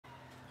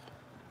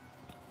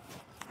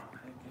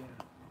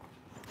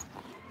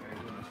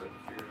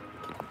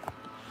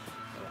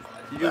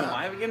You doing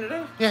live again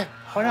today? Yeah,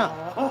 why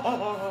not?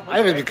 Okay. I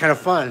think it'd be kind of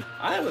fun.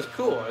 I think it was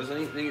cool. It was a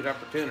neat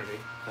opportunity.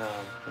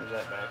 There's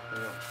that back.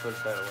 You know, push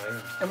that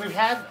away. And we've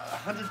had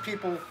 100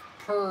 people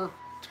per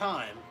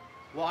time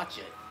watch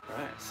it.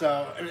 Right.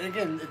 So, and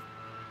again,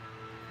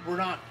 we're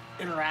not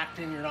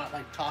interacting. You're not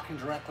like talking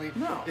directly.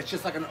 No. It's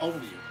just like an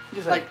overview.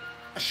 Just like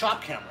a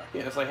shop camera.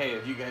 Yeah, it's like, hey,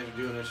 if you guys are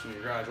doing this in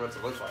your garage, what's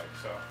it look like?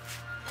 So,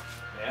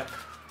 yeah. And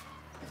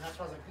that's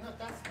why I was like, you know,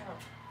 that's not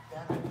a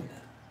bad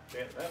idea.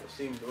 Yeah, that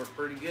seemed to work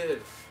pretty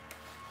good.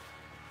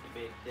 You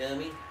big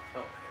dummy. Oh, I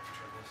have to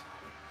turn this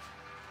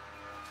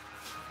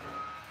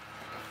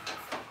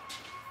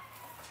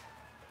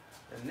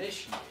on.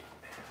 Initiate.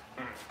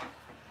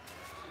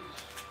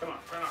 Come on,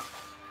 turn on.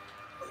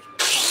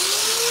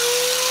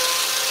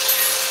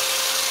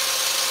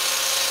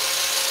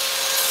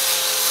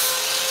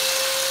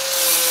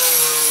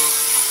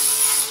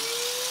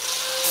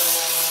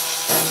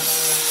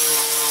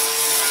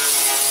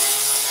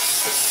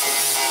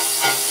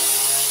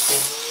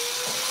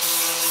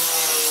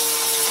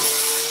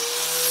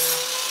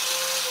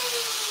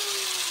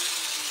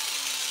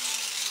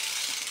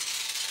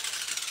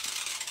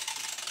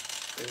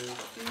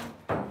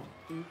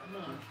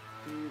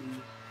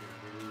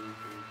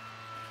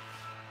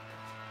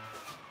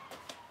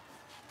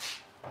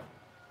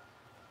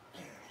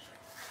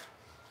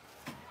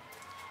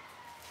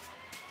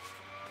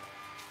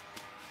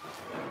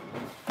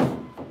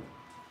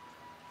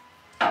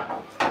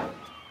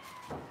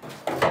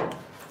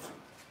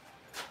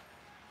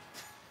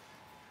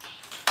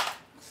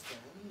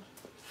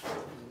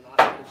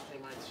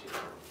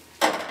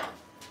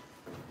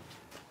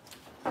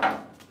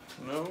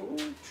 No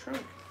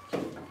trunk.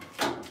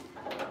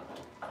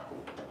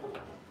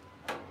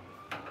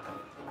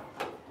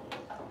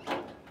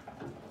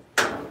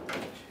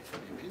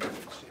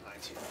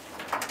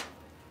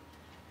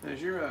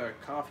 Is your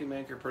coffee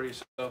maker pretty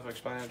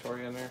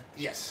self-explanatory in there?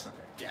 Yes.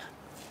 Okay. Yeah.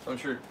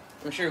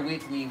 I'm sure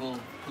Whitney will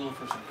go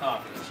for some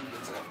coffee when she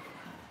gets up.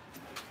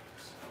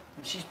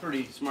 She's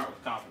pretty smart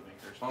with coffee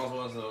makers. As long as it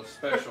wasn't those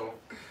special.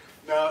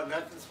 No,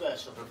 nothing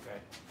special. Okay.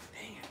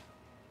 Dang it.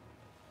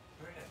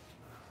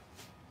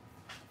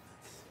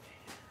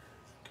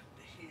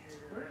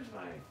 Where's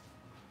my...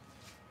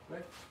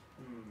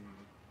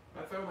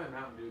 I throw my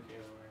Mountain Dew can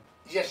away.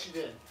 Yes, you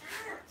did.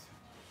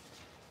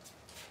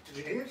 Did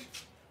you hear it?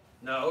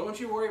 No, don't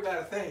you worry about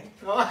a thing.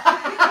 I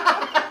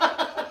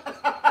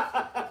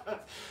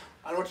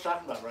know what you're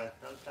talking about, Ryan.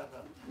 I know what you're talking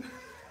about.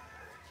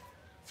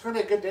 It's going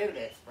to be a good day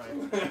today,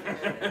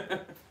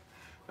 Ryan.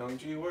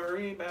 Don't you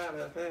worry about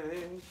a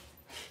thing.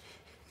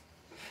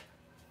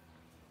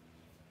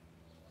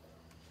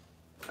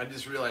 I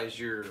just realized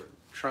your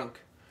trunk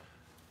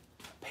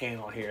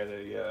panel here,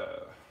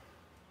 the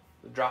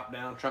drop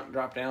down, trunk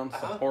drop down, the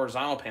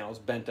horizontal panel is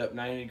bent up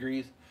 90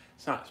 degrees.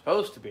 It's not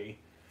supposed to be.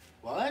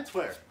 Well, that's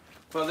where.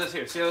 Well, this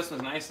here, see how this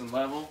one's nice and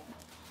level?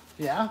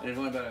 Yeah. There's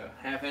only about a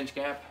 ½ inch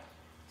gap.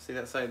 See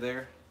that side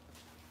there?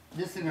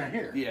 This thing right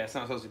here. Yeah, it's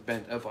not supposed to be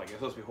bent up like it. It's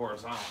supposed to be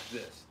horizontal like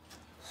this.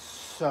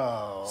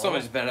 So.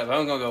 Somebody's bent up.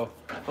 I'm gonna go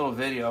a little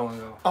video. I'm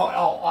gonna go. Oh,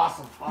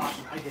 awesome.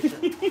 I get you.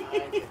 I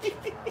get you.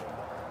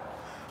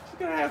 She's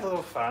gonna have a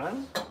little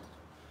fun.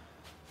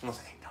 I was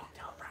like, don't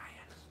tell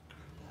Brian.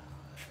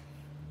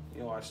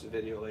 You'll watch the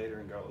video later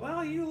and go,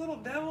 well, you little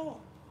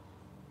devil.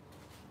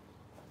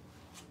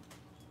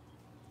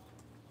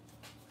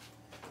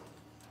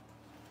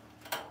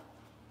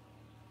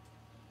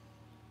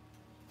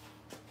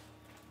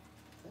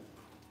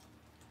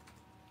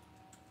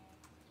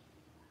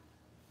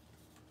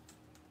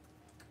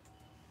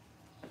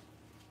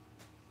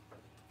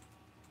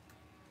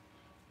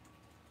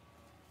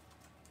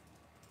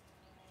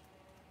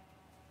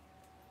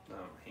 No,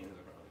 my hands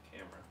are on the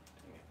camera.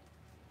 Dang it.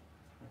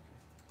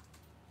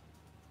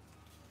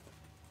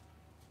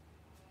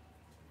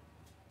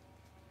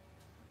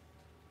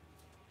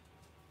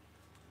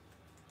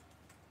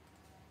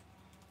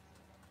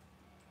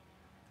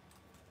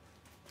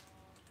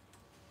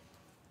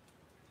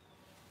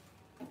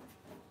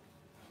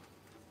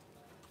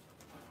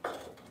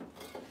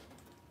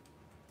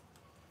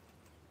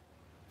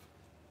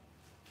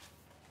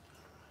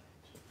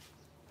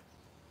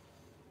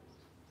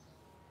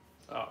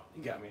 Oh,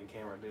 you got me in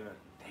camera doing it.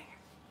 Dang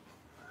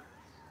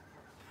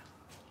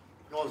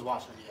No one's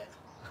watching it yet.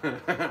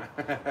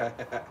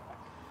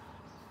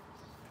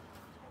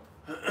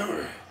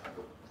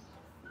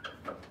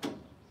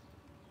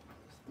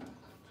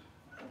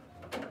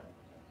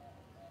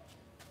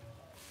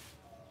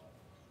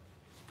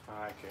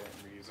 I can't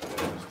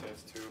resist.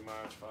 It's too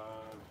much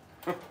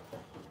fun.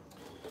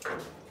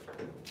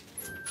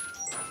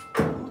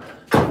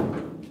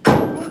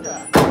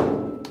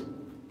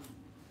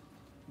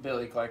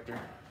 Billy Collector.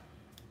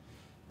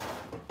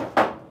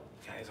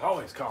 Guy's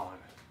always calling.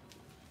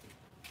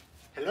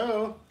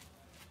 Hello?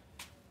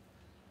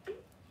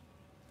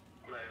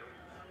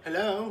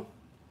 Hello?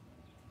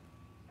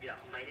 Yeah,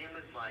 my name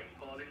is Mike,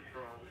 calling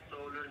from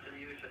Solar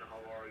Solution. How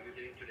are you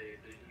doing today?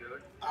 Doing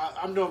good?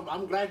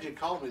 I'm glad you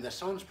called me. The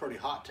sun's pretty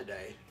hot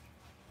today.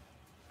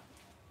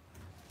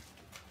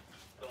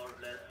 God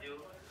bless you.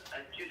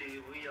 Actually,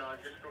 we are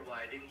just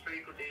providing free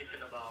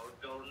quotation about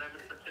government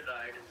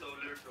subsidized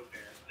solar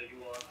programs. So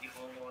you are the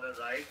homeowner,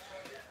 right?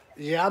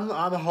 Yeah, I'm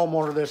a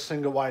homeowner of this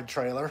single wide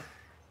trailer.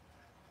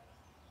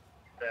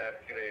 That's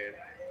great.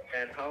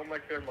 And how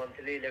much your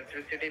monthly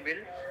electricity bill?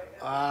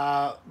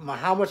 How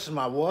much is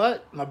my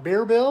what? My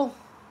beer bill?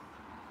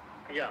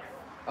 Yeah.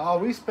 Oh,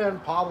 we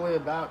spend probably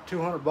about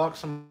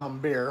 $200 on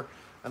beer.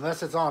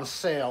 Unless it's on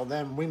sale,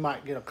 then we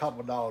might get a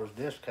couple dollars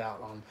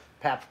discount on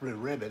Pabst Blue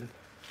Ribbon.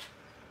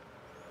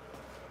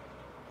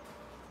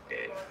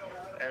 Okay.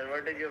 And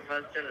what is your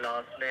first and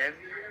last name?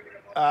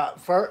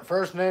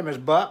 First name is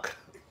Buck.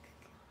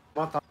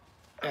 And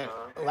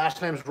Uh-huh.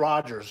 last name's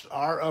Rogers.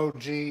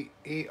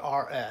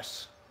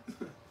 Rogers.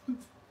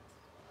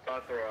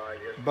 Sakura,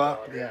 yes.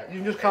 Buck, yeah. You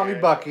can just call me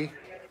Bucky.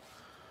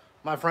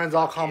 My friends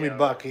all call me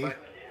Bucky. Oh,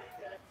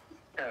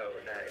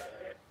 nice.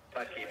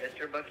 Bucky.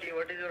 Mr. Bucky,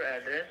 what is your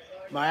address?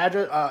 My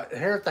address,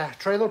 here at the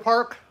trailer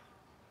park?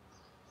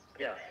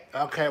 Yeah.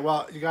 Okay,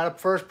 well, you got to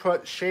first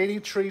put Shady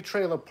Tree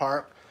Trailer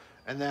Park,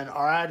 and then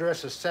our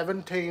address is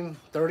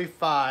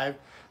 1735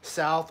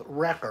 South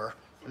Wrecker,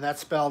 and that's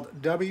spelled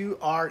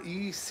Wreckher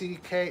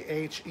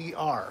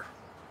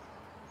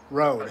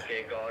Road.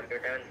 Okay, got it.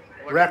 And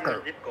what is Wrecker.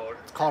 your zip code?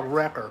 It's called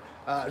Wrecker.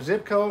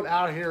 Zip code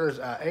out here is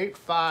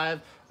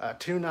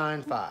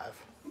 85295.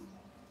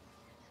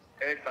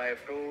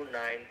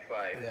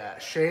 85295. Yeah,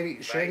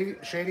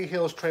 Shady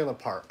Hills Trailer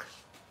Park.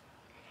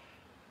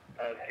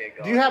 Okay,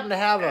 got Do you happen to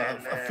have a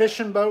And,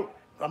 fishing boat?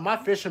 My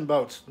fishing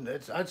boat's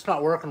it's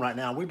not working right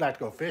now. We'd like to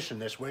go fishing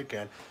this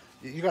weekend.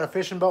 You got a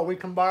fishing boat we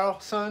can borrow,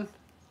 son?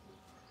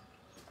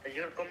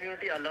 your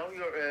community allow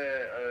your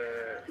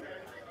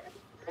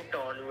put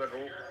on your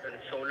roof and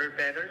solar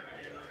panels?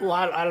 Well,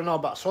 I don't know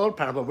about solar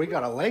panel, but we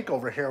got a lake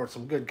over here with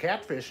some good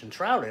catfish and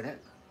trout in it.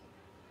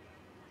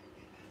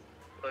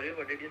 Sorry,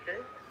 what did you say?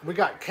 We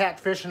got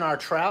catfish in our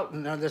trout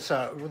and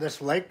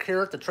this lake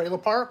here at the trailer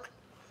park.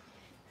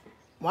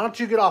 Why don't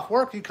you get off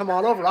work? You come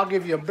on over. I'll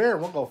give you a beer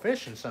and we'll go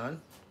fishing, son.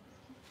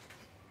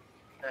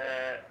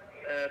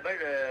 But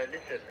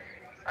listen,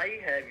 I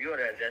have your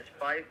address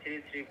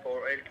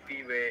 5334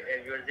 LP Way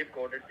and your zip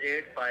code is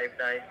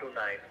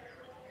 85929.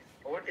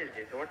 What is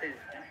this?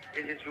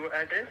 Is this your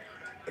address?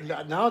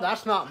 No,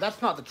 that's not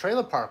the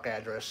trailer park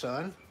address,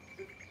 son.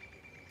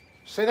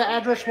 Say the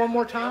address one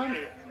more time.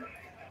 Okay.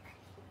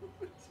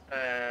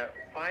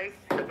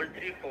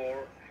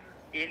 5334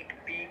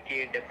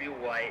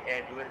 PKWY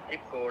and your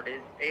zip code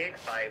is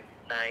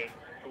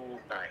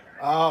 85929.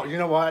 Oh, you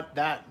know what?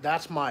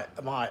 That's my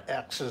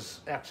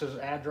ex's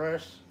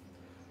address.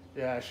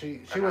 Yeah,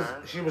 she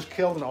was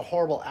killed in a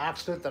horrible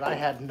accident that I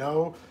had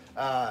no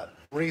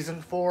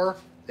reason for.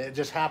 It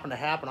just happened to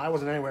happen. I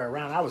wasn't anywhere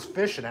around. I was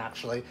fishing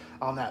actually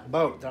on that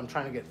boat that I'm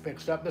trying to get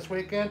fixed up this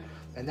weekend,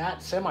 and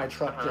that semi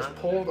truck just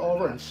pulled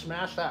over and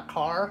smashed that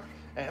car.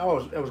 And it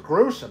was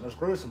gruesome. It was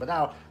gruesome. But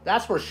now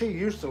that's where she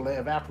used to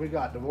live after we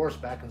got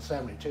divorced back in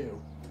 '72.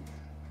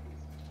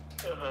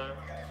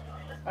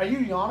 Are you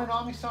yawning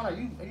on me, son? Are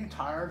you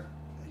tired?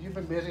 You've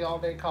been busy all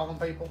day calling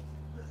people.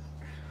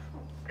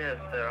 Yes,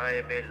 sir. I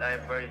am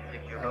very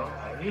sick, you know.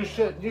 You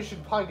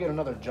should probably get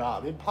another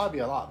job. It'd probably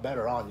be a lot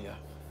better on you.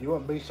 You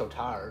wouldn't be so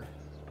tired.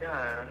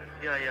 Yeah.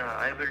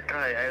 I will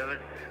try. Oh,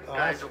 Try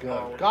that's to good.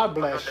 find God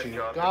bless another you.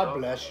 job, God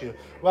bless you.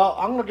 Well,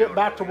 I'm gonna get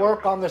back to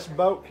work on this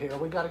boat here.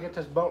 We got to get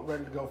this boat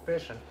ready to go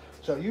fishing.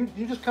 So you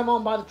just come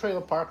on by the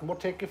trailer park and we'll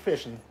take you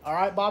fishing. All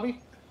right,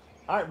 Bobby?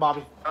 All right,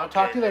 Bobby. I'll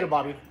talk to you later,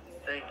 Bobby.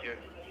 Thank you.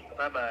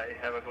 Bye bye.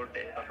 Have a good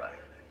day. Bye bye.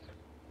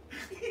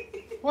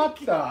 What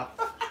the?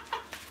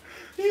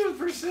 He was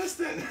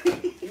persistent.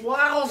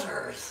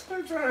 Wowzers!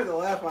 I'm trying to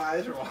laugh. My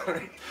eyes are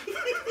watering.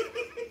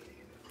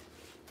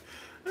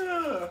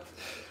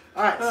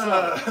 All right,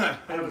 so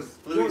I was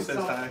Louis this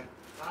time.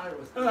 I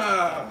was.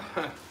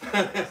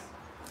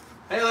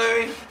 Hey,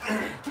 Louis.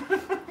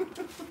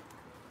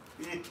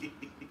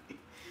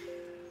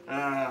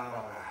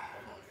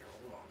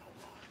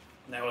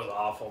 That was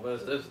awful,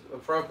 but it's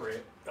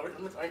appropriate.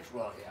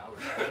 Well, yeah,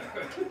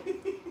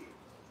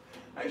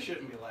 I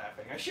shouldn't be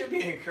laughing. I should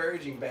be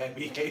encouraging bad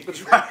behavior.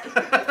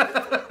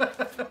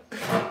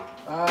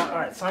 all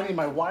right, so I need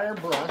my wire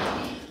brush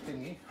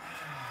thingy.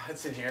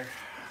 It's in here.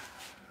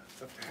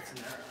 It's in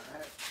there. All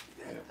right.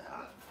 Get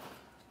that.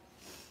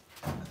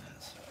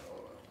 So,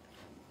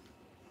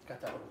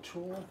 got that little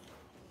tool.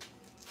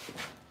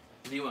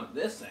 Do you want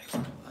this thing?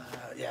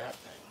 Yeah, that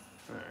thing.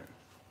 All right.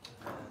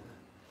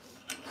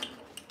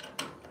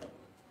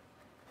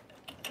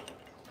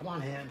 Come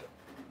on, hand.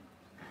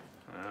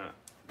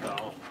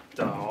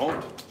 Don't. I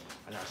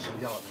know, she'll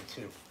yell at me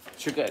too.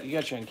 You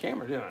got you on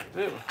camera, didn't I?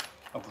 Too.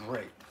 Oh,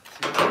 great.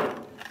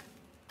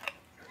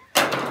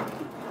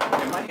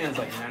 My hand's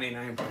like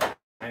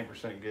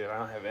 99.9% good. I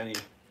don't have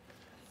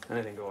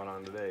anything going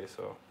on today,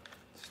 so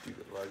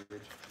stupid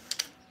luggage.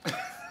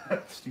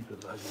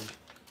 Stupid luggage.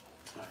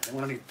 All right, I'm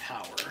gonna need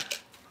power.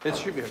 It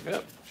should be hooked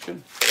up.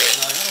 Should.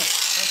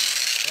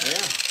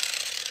 Yeah.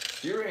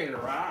 You're ready to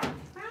rock.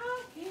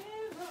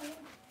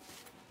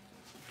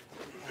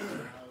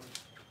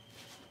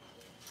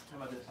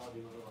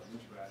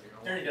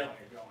 There you go.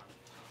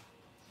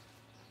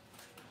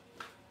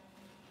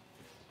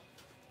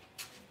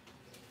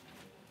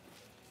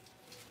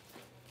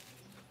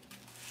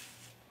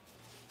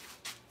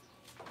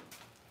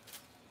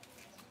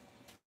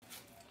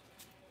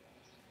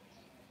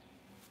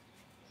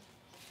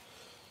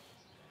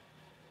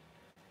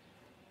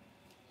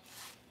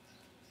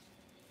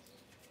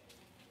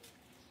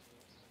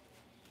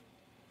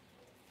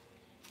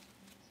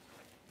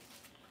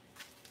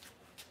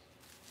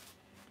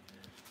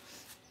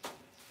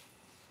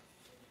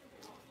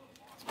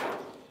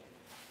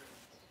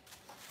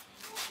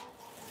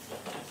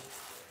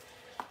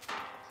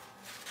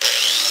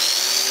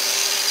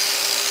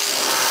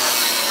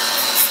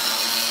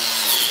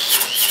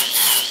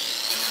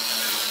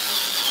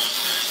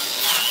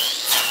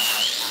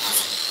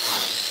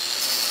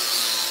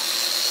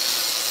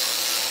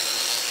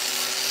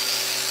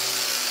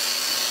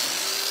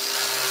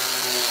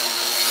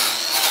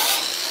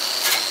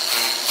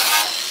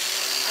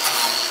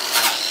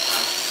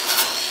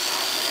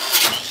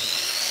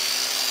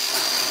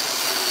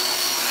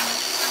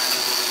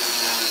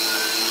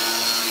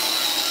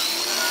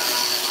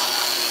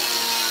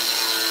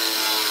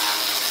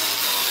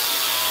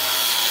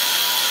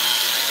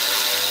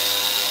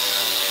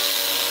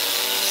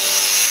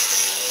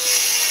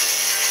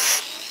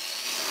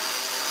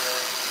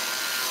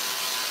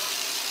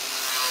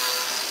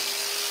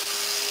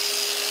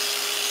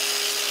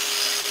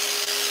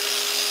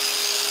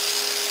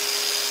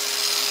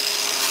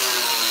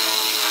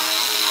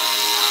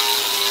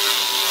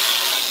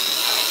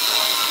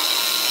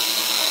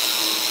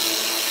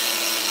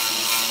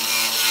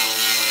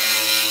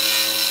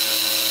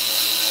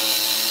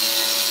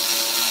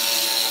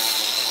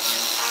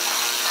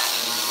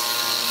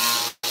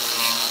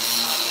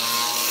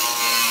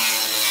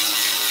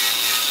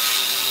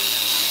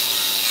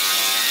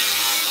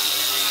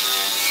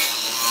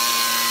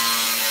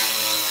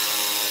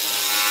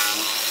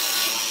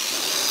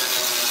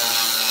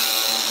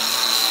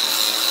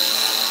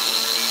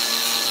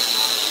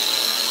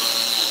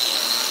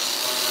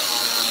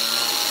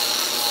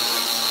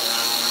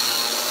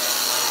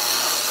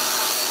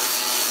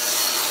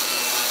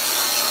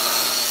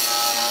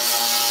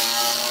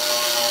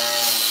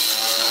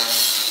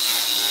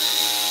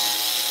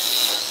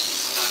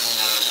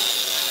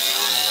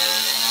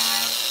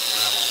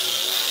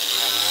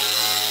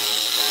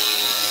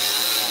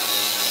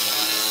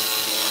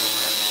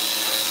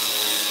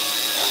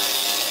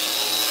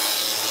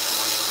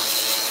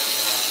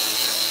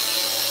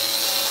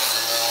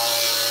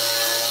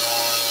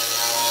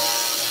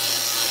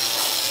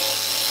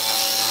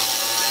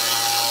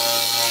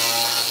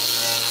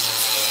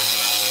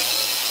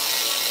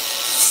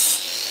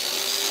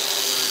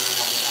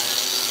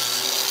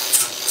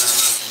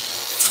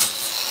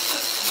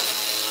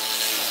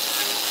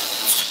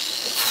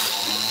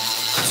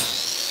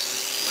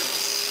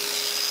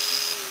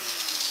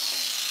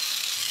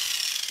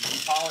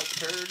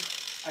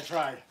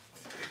 tried.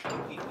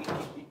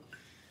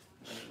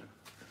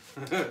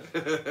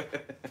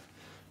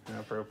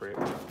 Inappropriate.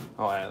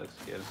 Oh, that looks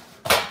good.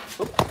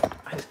 Oop,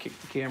 I just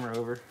kicked the camera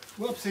over.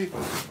 Whoopsie.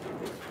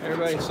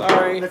 Everybody,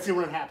 sorry. Let's see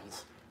when it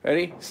happens.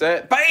 Ready,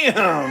 set,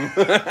 bam!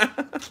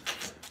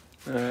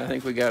 I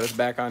think we got us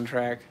back on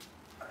track.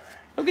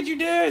 Look what you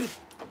did!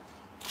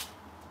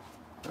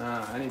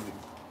 I need to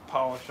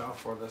polish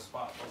off where the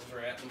spot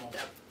was at.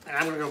 Yep. And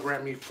I'm gonna go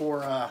grab me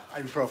 4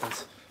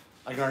 ibuprofens.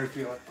 I can already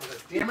feel it.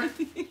 Damn it!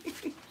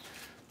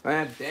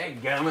 Ah,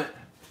 dadgummit.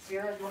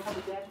 Sierra, you wanna come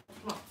with Dad?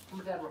 Come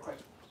with Dad real quick.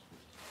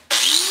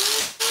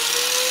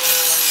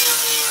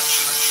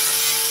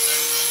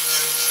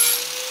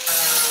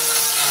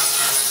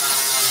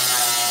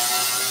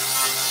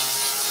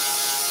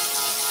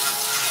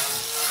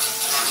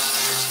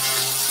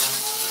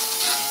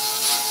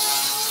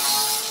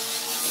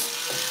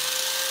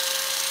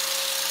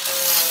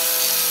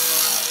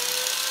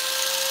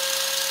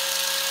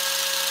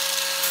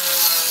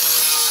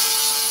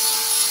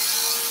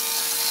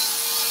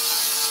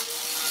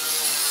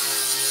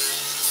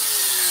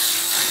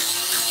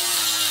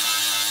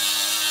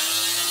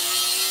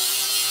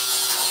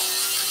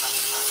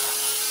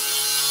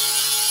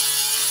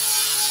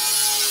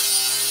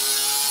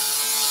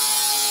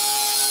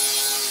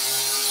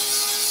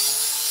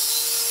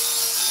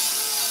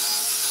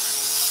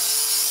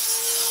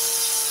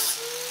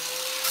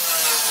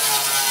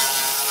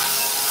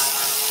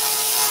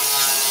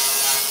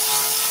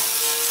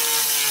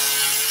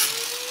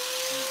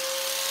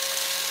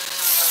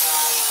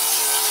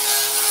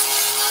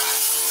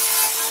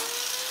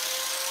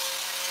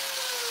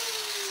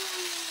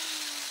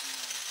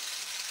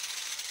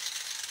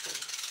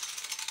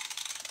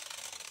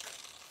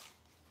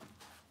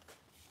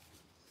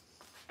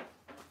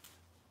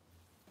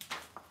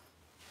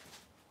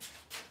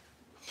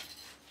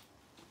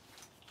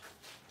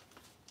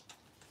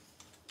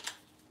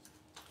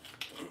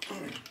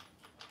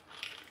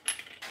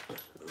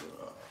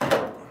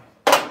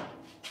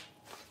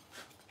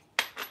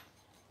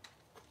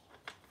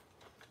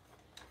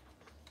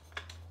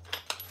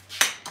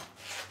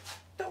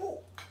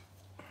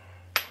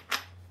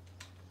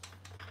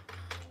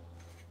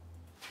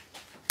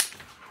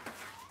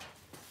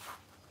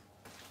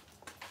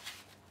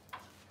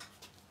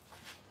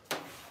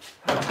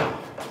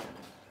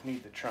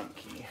 Need the trunk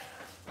key.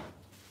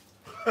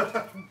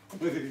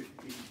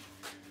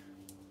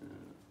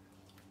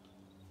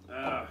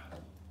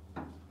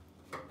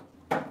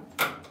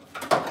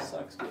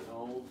 Sucks getting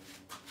old.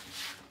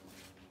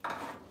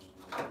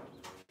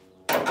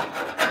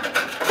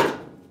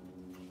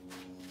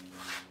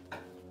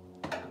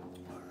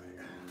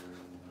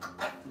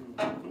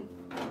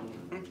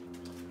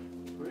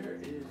 Where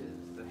is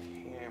the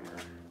hammer?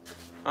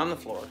 On the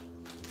floor.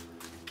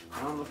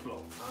 On the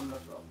floor. On the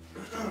floor.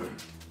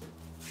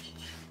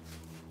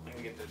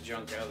 Get the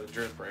junk out of the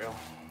drip rail.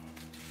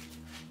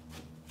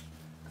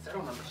 I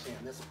don't understand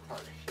this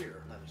part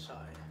here on the other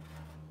side.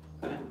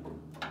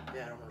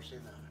 Yeah, I don't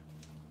understand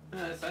that.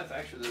 No, that's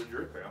actually the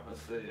drip rail.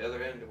 That's the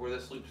other end where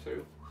this loops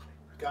through.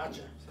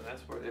 Gotcha. So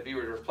that's where, if you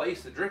were to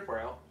replace the drip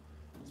rail,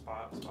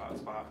 spot, it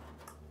comes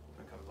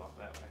off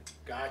that way.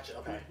 Gotcha,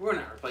 okay. We're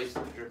not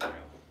replacing the drip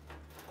rail.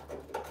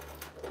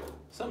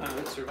 Somehow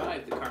it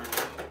survived the carnage.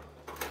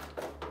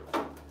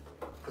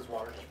 Because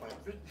water just went.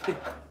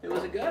 It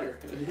was a gutter.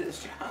 It did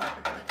its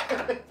job.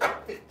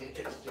 It did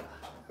its job.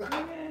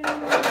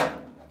 Yeah.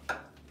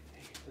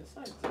 This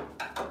side's up.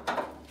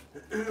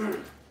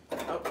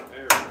 Oh,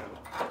 there we go.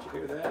 Did you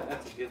hear that?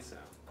 That's a good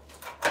sound.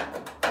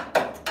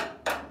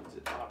 Is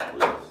it top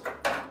loose?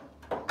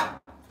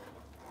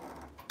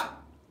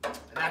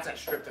 And that's that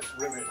strip that's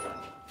riveted.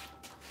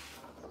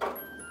 It's going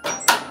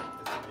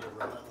to be a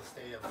relentless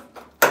day of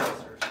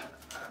answers.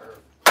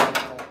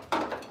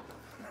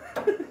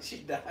 She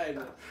died in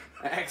an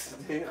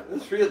accident. It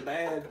was real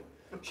bad.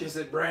 She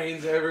said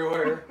brains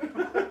everywhere.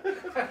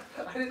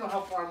 I didn't know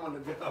how far I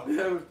wanted to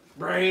go.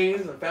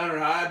 Brains. I found her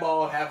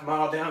eyeball half a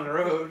mile down the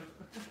road.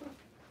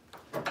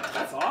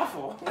 That's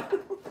awful.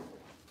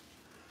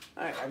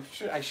 I'm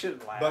sure I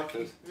shouldn't laugh.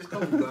 Bucky. Just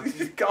call me Bucky.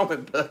 Just call me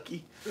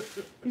Bucky.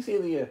 You see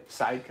the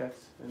side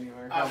cuts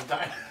anywhere? I was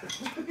dying.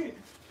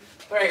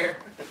 Right here.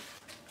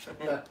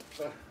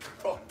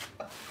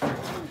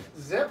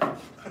 Zip.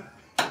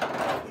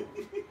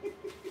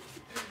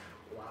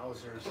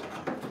 Wowzers.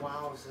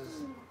 Wowzers.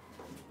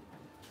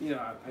 You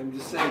know, I'm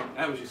just saying,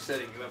 I was just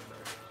setting it up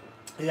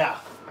there. Yeah,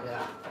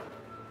 yeah.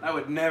 I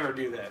would never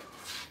do that.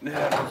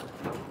 Never.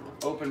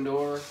 Open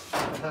door.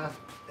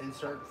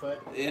 Insert foot.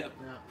 Yep.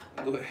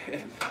 Yeah. Go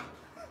ahead.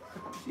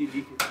 You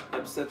can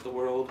upset the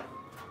world.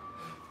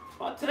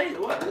 Well, I'll tell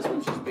you what, this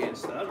one's just being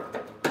stubborn.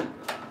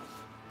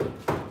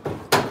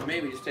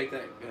 Maybe just take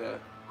that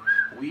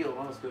wheel,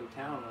 let's go to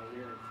town over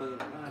here and clean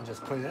it out. And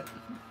just clean it.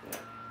 Yeah.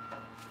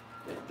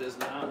 It does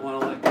not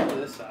want to let go of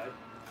this side.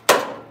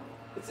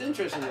 It's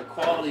interesting the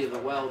quality of the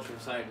weld from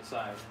side to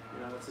side. You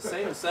know, it's the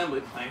same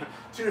assembly plant.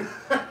 Two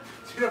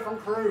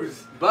different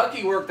crews.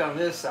 Bucky worked on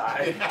this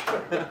side.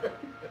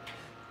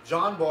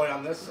 John Boy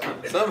on this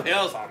side. Somebody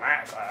else on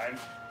that side.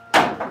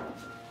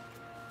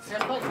 See, I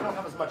feel like we don't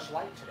have as much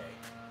light today.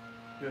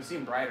 It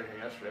seemed brighter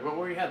here yesterday, but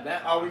we had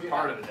that. Oh, we did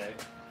part have of the day.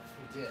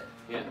 We did.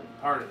 Yeah,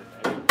 part of the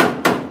day.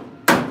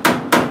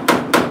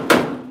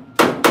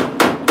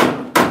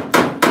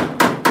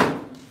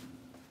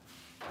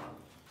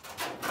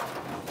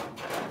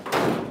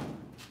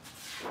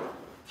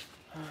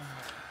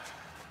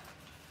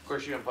 Of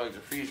course, you unplugged the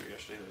freezer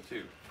yesterday, though,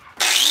 too.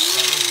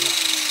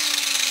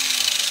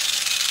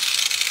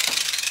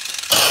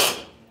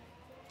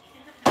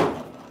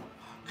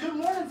 Good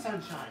morning,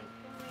 sunshine.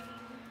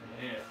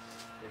 Yes,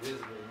 it is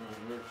good.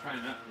 We're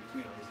trying not to be too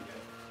noisy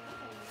yet.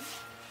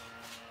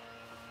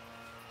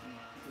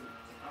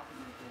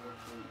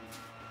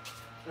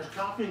 There's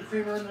coffee and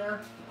creamer in there.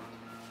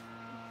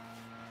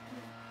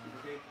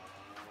 Okay.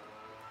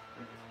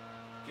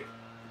 Get.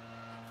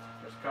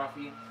 There's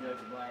coffee. You like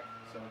the black,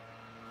 so.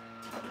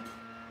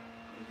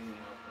 Anything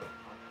else?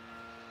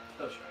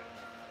 I'll show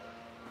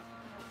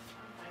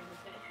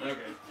you.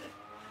 Okay.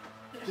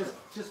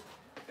 Just.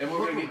 And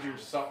we're gonna get your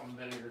salt and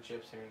vinegar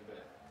chips here in a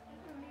bit.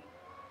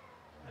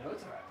 I know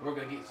it's alright. We're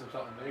gonna get some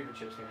salt and vinegar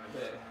chips here in a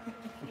bit.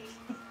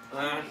 Go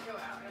out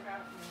and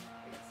about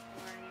and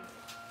exploring.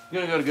 You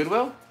gonna go to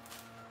Goodwill?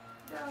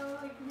 No,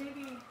 like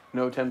maybe.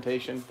 No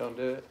temptation. Don't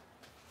do it.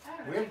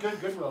 We have good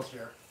Goodwills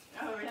here.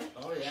 Oh, really?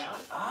 Oh yeah.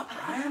 Up,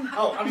 Brian.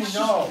 Oh, I mean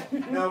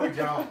no, we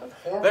don't.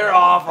 Horrible. They're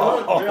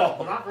awful. Goodwill,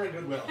 but not very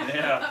Goodwill.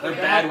 Yeah, they're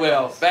bad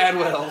wills. Bad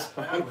wills.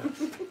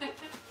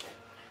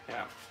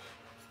 Yeah.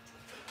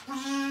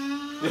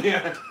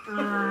 Yeah.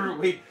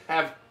 We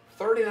have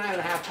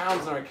 39.5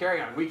 pounds in our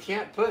carry-on. We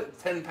can't put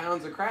 10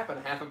 pounds of crap in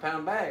a half a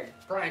pound bag.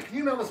 Brian, can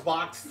you mail this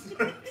box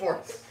for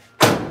us?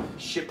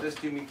 Ship this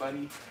to me,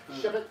 buddy.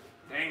 Ship it.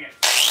 Dang it.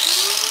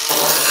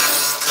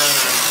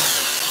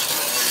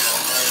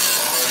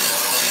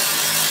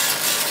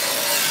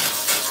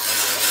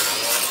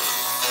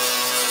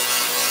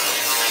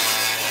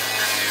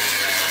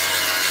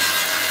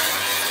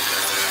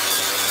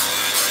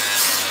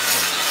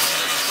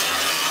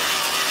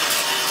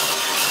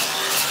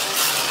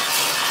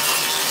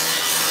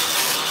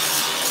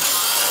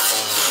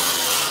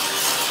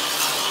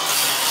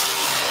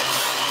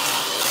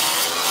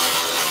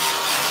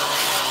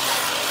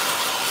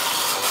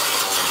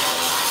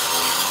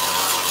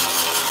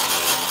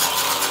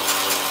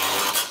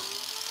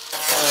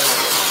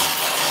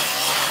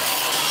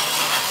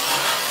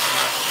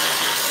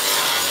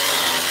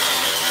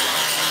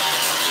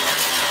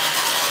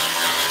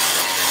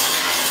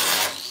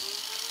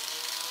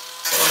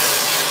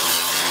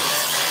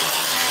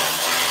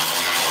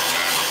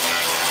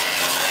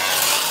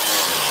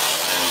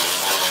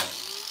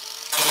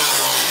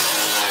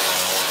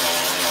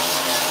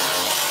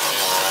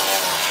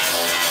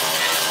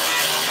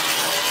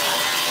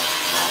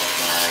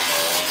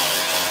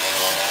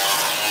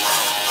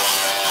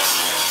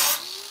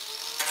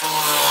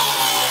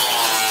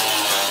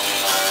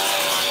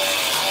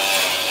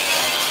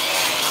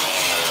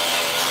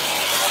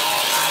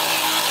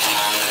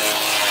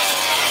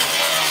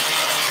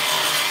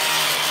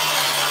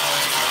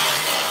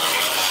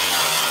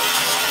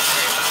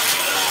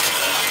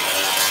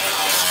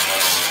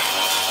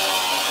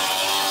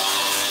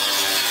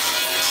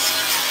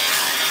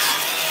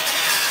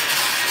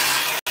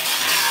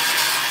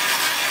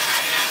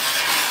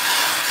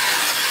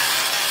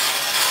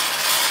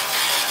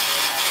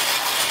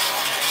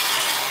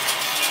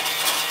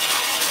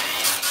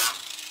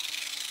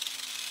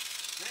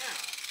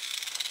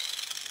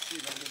 See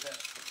if I can get that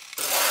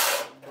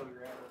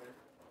booger out of there.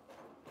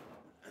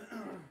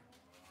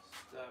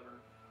 Stubborn.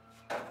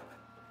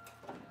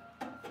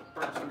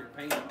 Burn some of your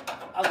paint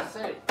off. I was gonna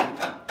say,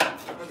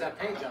 what's that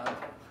paint job?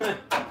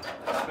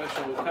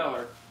 Special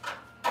color.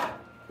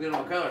 We don't know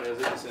what color it is,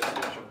 it just says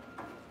special.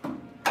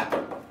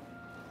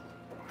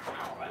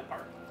 Wow, that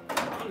part.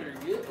 On there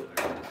good.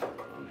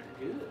 On there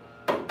good.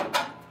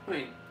 I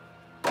mean,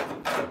 I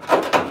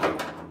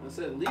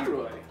said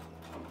Leroy.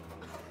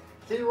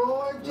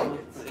 Leroy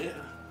Jenkins.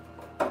 Yeah.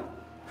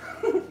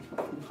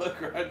 Buck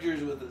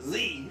Rogers with a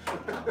Z.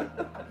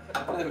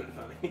 That'd be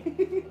funny.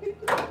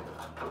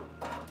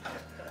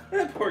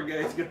 That poor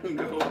guy's gonna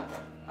go.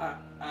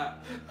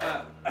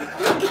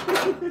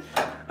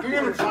 You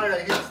never tried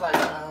that? He's like,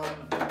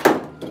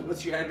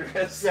 What's your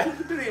address? Yeah.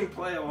 Didn't even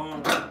play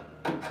along.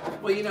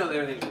 Well, you know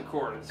everything's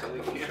recorded, so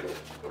they can't.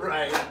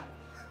 right.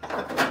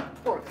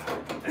 Poor guy.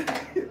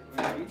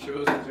 Man, he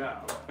chose the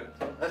job.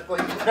 That's why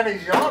he's kind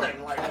of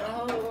yawning, like,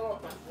 oh,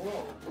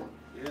 whoa.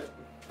 Yep.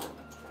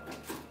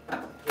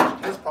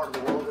 In this part of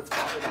the world, it's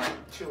probably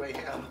like 2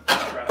 a.m.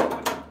 Right.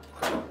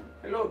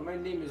 Hello, my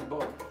name is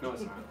Bob. No,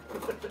 it's not.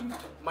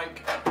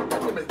 Mike.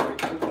 His name is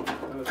Mike. No,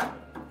 it's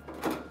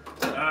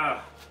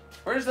not.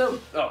 Where's those?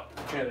 Oh,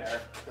 here they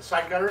are. The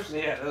side cutters?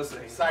 Yeah, those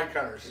things. Side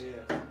cutters.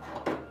 Yeah.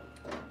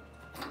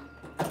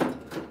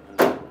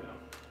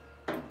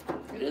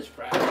 It is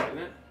Friday, isn't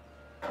it?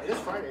 It is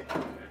Friday.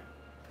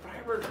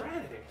 Firebird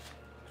Friday.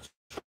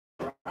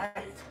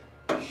 Right.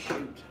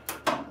 Shoot.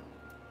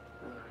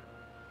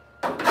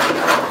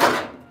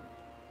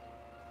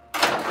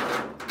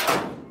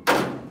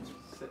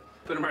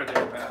 Put them right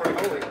there, pal. Pretty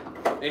holy.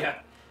 Yeah.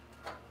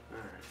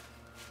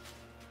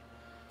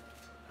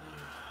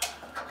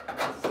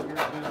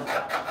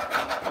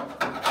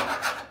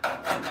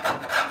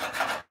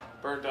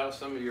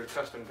 some of your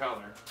custom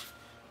color.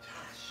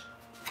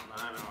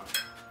 I know.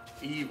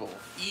 Evil.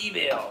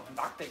 Evil.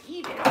 Dr.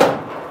 Evil.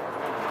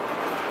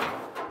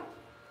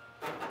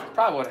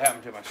 Probably what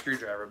happened to my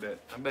screwdriver a bit.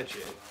 I bet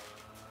you it.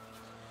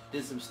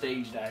 Did some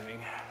stage diving.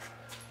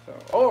 So,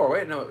 oh,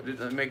 wait, no.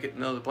 Didn't make it.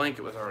 No, the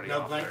blanket was already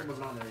No off blanket there.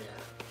 wasn't on there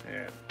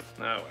yet.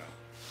 Yeah. Oh, well.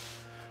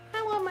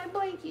 I want my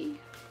blankie.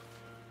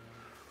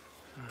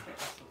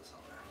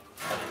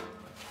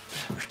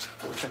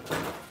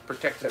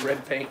 Protect that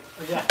red paint.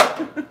 Yeah.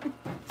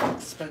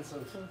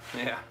 Expensive.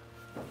 Yeah.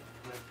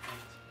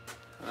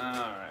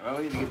 Alright, well,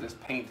 we need to get this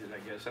painted, I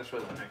guess. That's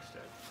really the next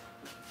step.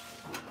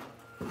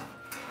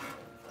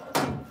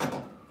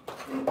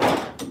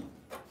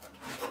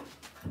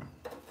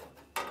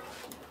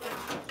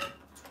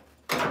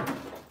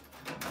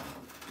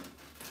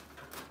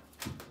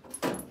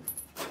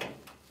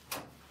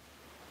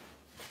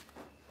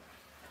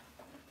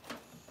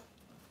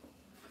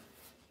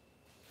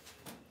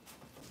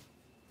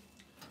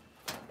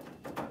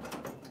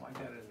 I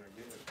got it in there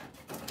good.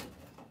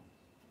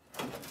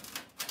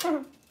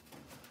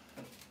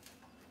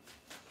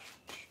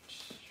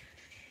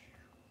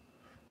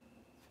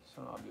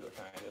 So I'll do what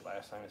kind I did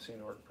last time. It seemed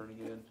to work pretty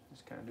good.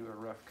 Just kind of do a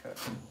rough cut.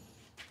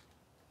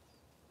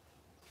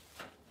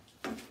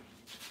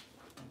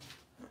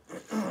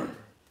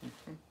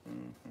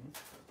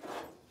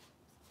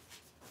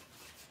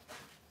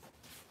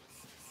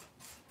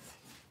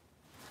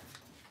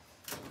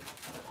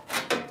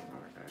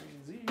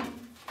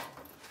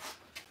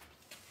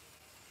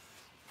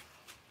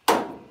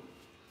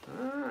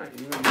 Alright,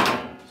 you want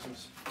some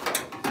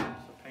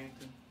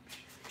painted.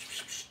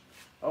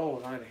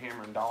 Oh, I had a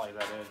hammer and dolly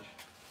that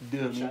edge.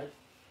 Dummy.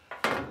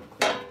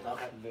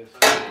 Okay. This.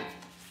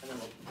 And then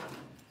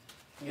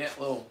Yeah,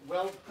 little.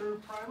 weld through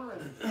primer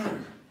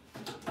and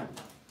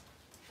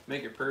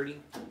Make it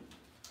pretty.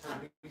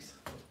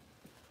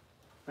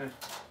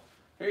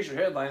 Here's your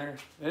headliner.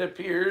 It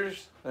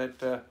appears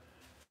that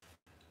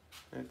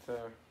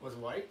was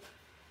white.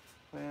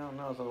 well,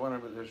 no, so the one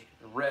but there's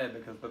red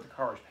because but the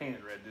car is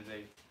painted red. Did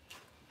they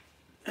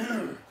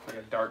like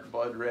a dark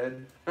blood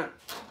red?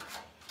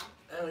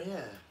 Oh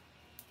yeah.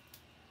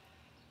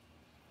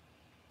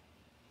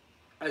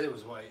 I think it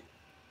was white.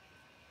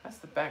 That's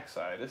the back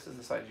side. This is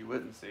the side you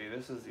wouldn't see.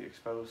 This is the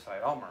exposed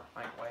side. All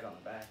like white on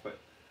the back, but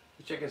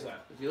check this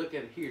out. If you look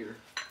at it here,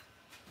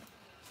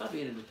 stop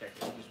being a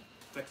detective. Just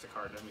fix the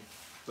car, dummy.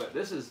 But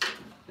this is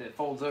it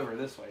folds over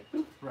this way.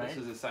 Right. This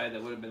is the side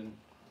that would have been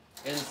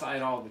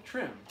inside all the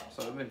trim,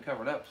 so it would have been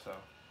covered up. So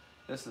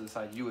this is the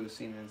side you would have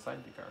seen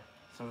inside the car.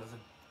 So is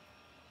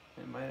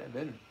it? It might have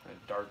been a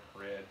dark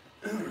red.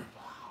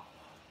 Wow.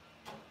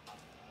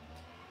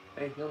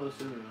 Hey, no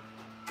listen.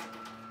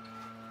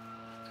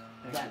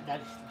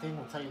 That thing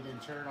will tell you the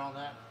interior and all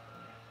that.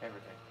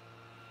 Everything.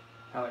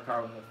 How the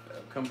car was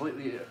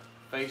completely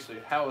basically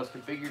how it was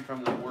configured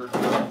from the word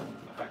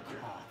factory.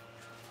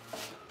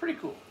 Pretty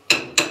cool. See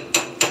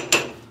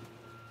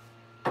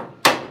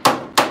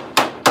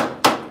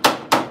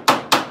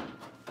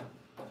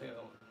a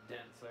little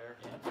dents there.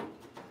 Yeah.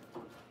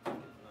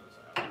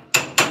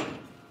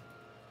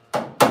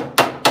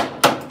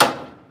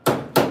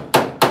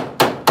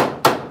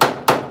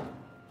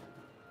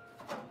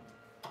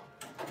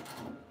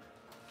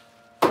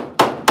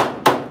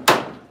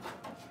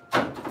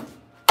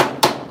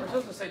 We're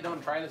supposed to say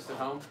don't try this at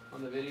home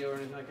on the video or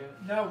anything like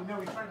that? No,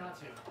 we try not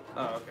to.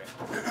 Oh, okay.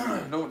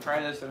 Don't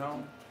try this at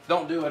home.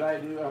 Don't do what I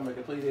do. I'm a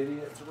complete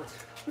idiot.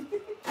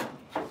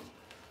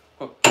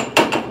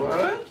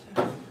 What?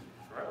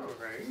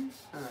 Okay.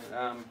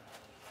 Alright,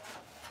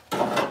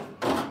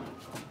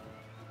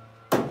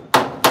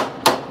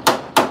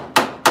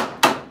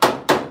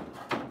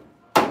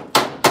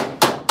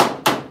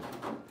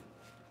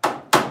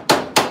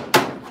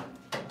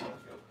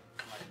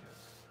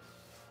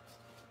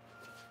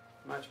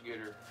 much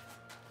gooder.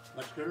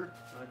 Much gooder?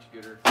 Much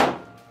gooder.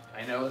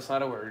 I know it's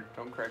not a word.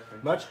 Don't correct me.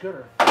 Much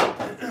gooder.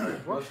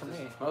 Works for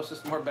me.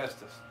 Mostest more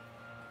bestest.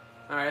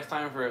 Alright, it's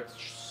time for it.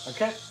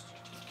 Okay.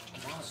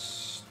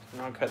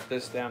 And I'll cut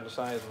this down to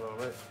size a little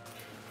bit.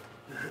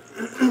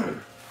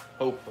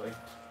 Hopefully.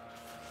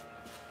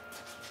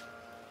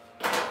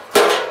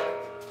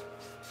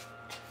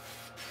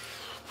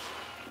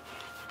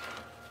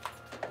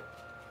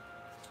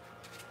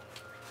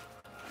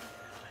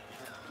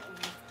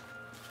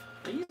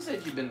 Now, you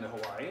said you've been to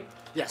Hawaii.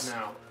 Yes.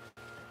 Now,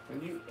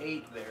 when you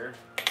ate there,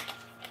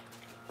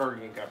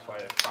 Burger King got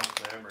quite a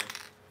prompt memory.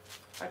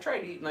 I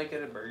tried eating like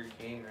at a Burger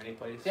King or any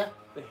place. Yeah.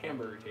 The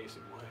hamburger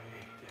tasted way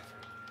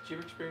different. Did you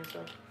ever experience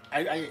that?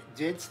 I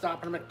did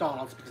stop at a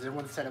McDonald's because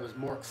everyone said it was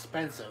more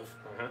expensive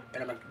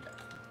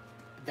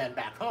than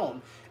back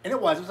home, and it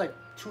was like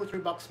 $2 or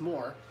 $3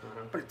 more,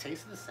 but it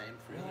tasted the same.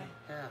 Really?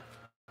 Yeah.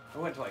 I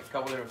went to like a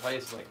couple different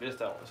places like this.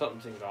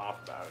 Something seemed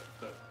off about it.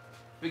 So,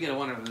 beginning to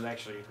wonder if it was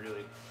actually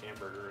really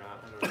hamburger or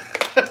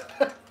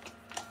not.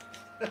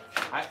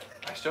 I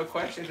still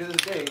question it to this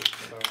day.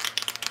 So.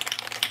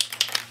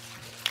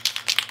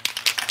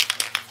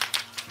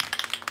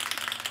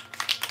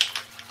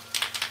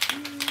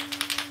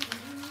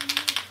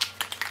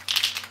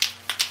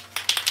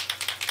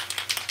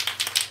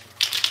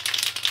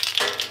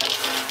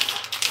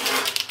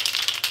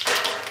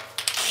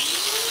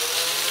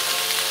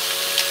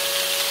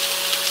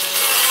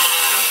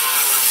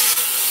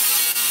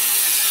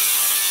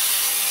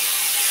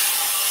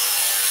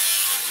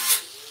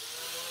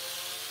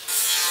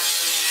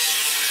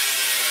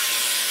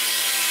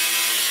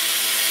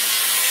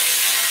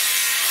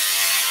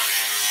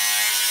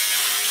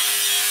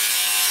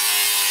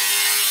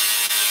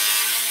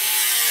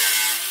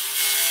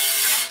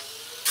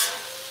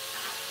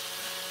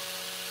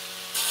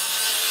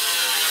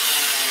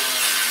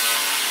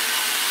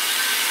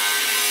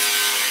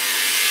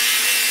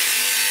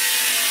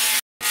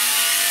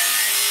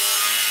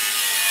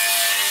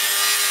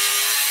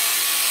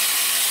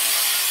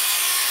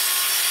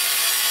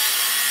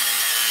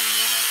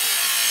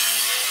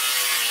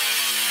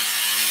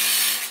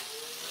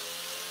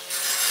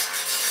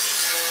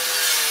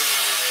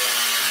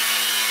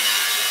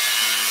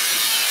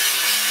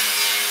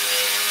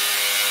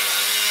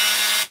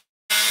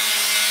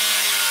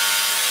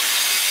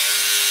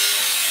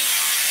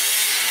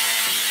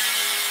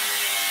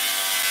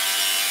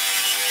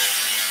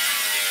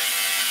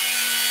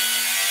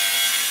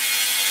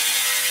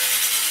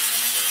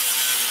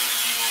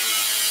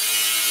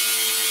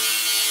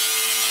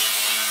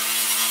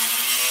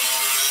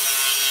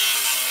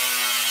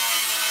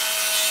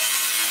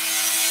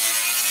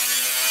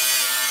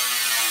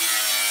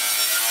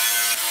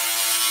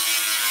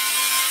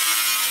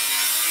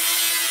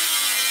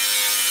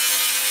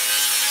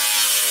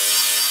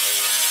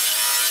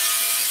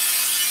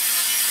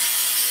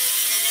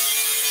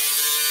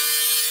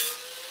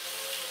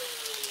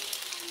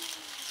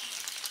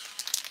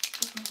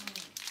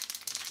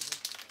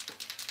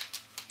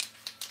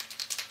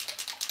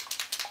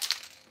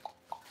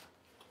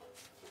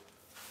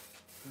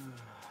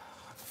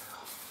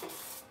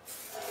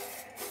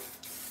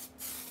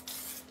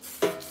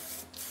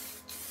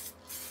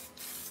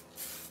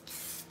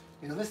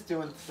 You know, this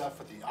doing stuff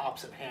with the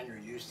opposite hand you're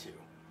used to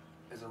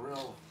is a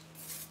real...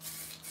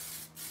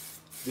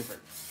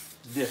 Different.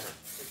 Different.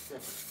 It's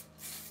different.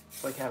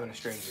 It's like having a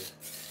stranger.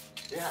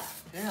 Yeah,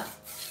 yeah.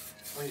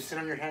 When you sit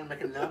on your hand and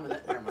make a numb, and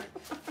that, never mind.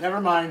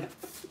 Never mind.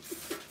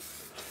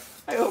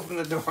 I open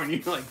the door and you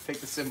like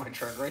take the semi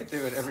truck right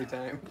through it every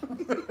time.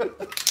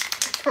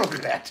 Don't do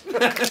that.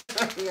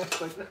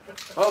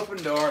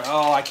 Open door.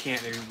 Oh, I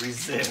can't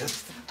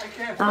resist. I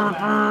can't do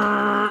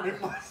that.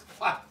 It must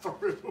fly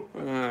through.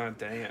 Oh,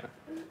 damn.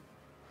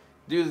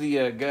 Do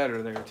the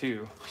gutter there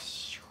too.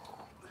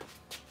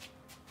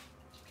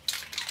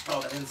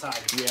 Oh, the inside.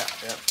 Yeah,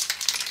 yep.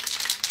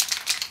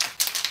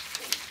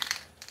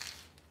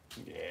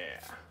 Yeah.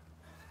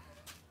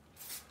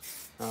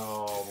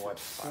 Oh, what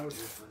fun. So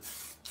different.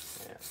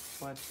 Yeah,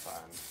 what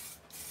fun.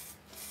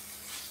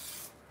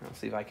 I'll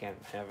see if I can't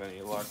have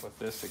any luck with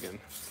this again.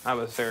 I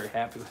was very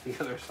happy with the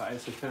other side,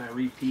 so can I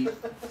repeat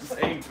the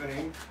same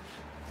thing?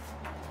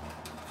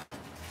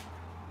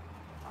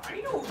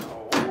 I don't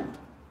know.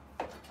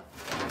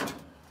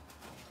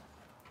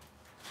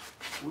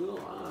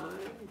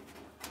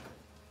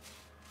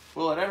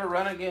 Will it ever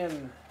run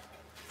again?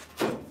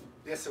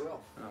 Yes, it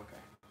will.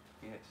 Okay.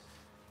 Yes.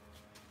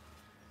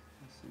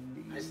 Yes,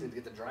 indeed. I just need to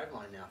get the drive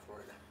line now for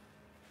it.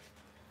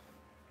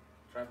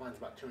 Drive line's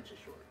about 2 inches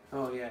short.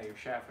 Oh yeah, your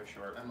shaft is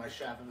short. And my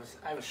shaft,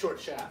 I have a short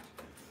shaft.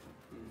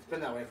 It's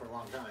been that way for a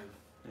long time.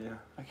 Yeah,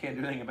 I can't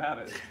do anything about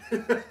it.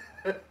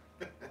 That's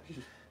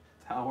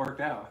how it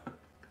worked out.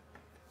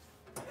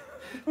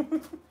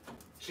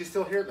 She's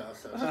still here though,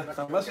 so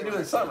she must be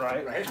doing something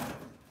right. Right?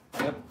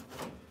 Yep.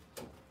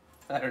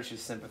 That or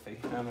she's sympathy.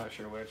 I'm not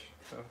sure which.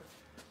 So.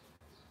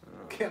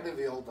 Can't leave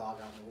the old dog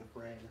out in the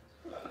rain.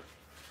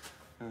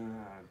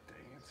 Dang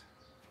it.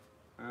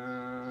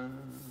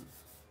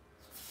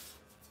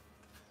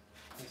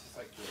 This is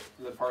like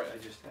the part I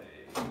just,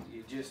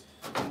 you just.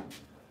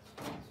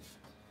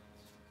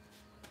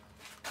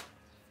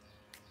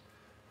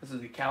 This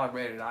is the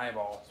calibrated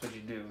eyeball. That's what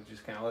you do.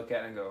 Just kind of look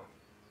at it and go,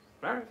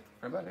 all right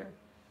about here.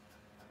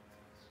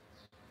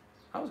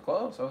 I was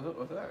close. I was up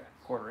with that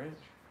quarter inch.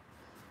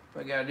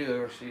 What I gotta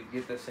do is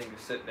get this thing to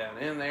sit down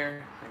in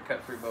there and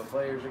cut through both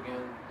layers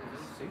again.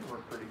 This seems to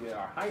work pretty good.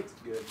 Our height's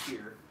good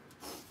here.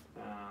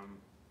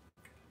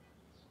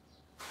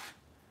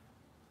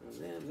 And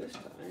then this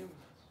time,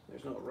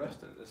 there's no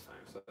rust in it this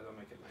time, so that'll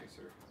make it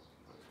nicer.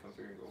 I'll just come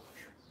through and go.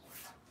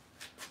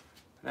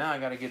 Now I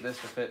gotta get this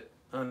to fit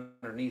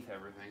underneath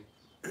everything.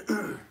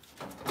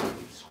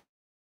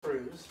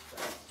 Screws.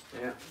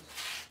 Yeah.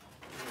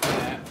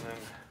 That, and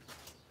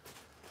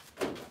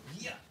then,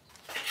 yeah.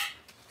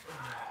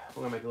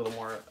 We're gonna make a little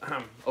more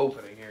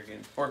opening here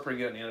again. Worked pretty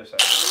good on the other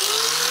side.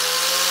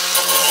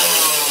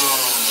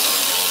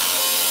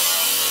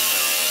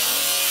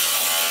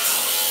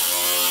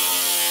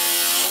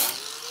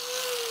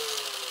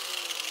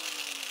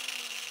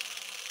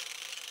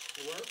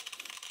 It worked?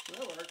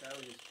 That worked. I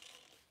was just.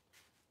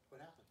 What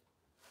happened?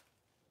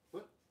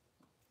 What?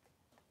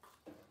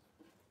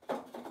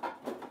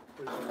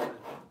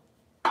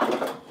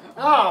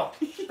 Oh!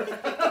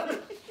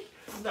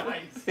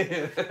 Nice.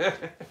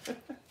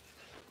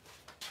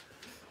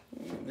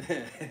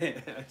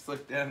 I just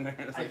looked down there.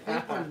 And I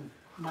think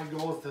my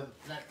goal is to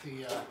let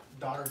the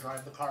daughter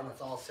drive the car when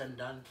it's all said and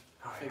done,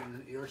 maybe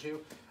in a year or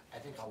two. I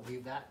think I'll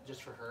leave that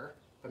just for her,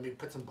 but maybe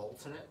put some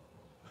bolts in it.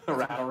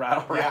 Rattle,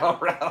 rattle, rattle,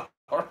 rattle,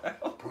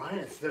 rattle.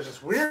 Brian, there's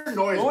this weird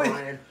noise,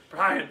 Brian.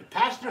 Brian.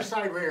 Passenger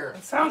side rear.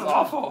 That sounds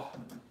awful.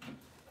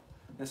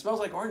 It smells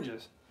like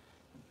oranges.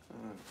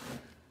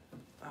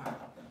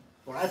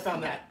 When I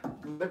found that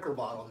liquor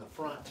bottle in the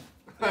front,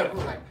 I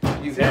was like,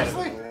 You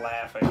seriously? had me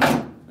laughing.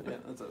 Yeah,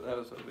 that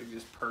was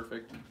just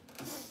perfect.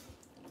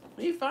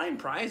 You find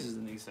prizes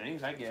in these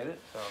things, I get it.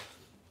 So,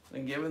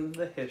 and given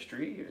the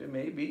history, it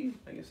may be,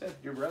 like I said,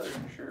 your brother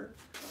for sure.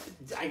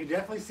 I could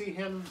definitely see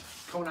him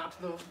going out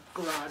to the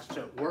garage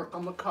to work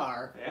on the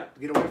car, Yeah.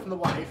 get away from the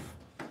wife,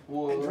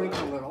 and drink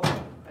a little.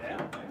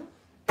 Yeah.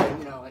 And,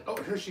 you know, like,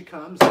 oh, here she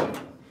comes.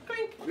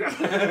 Clink.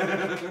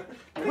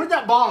 Where'd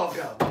that bottle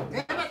go?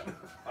 Damn it!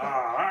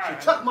 All right.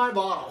 She took my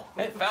bottle.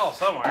 It fell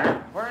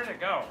somewhere. Where did it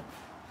go?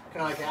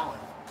 Kind of like Alan.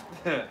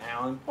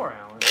 Alan, poor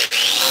Alan.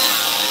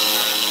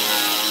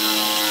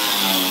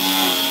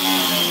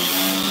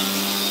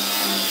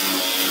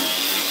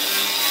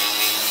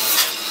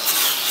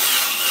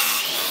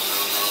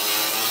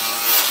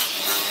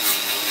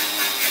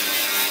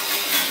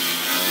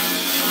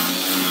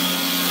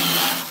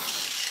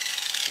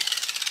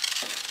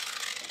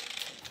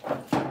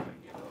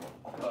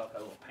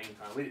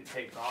 We didn't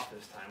take it off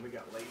this time. We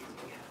got lazy.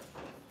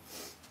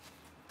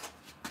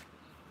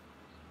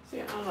 See,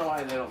 I don't know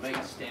why they don't make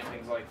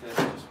stampings like this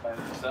just by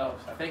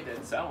themselves. I think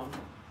they'd sell them.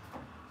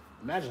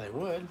 Imagine they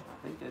would.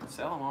 I think they'd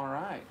sell them all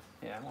right.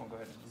 Yeah, I'm gonna go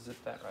ahead and zip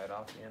that right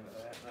off the end of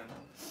that, and then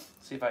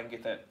see if I can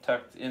get that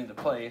tucked into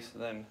place,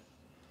 and then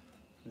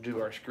do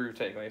our screw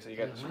take. Like I said, you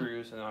got the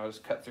screws, and I'll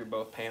just cut through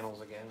both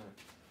panels again, and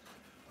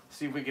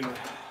see if we can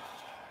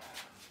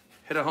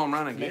hit a home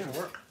run again. Make it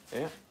work.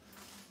 Yeah.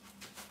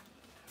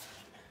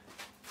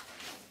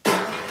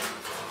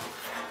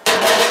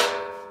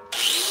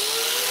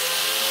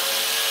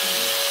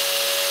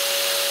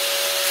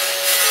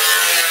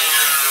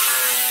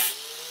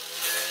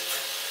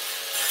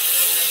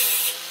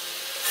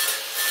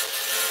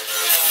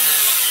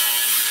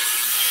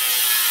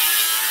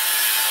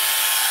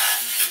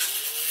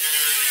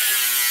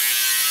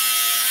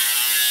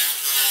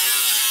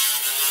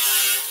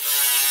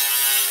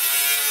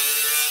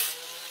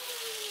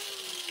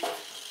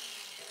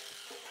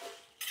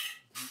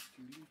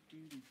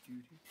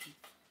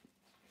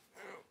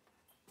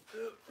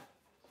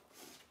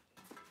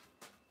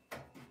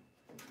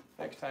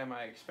 Next time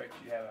I expect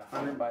you to have a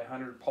 100 by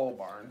 100 pole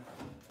barn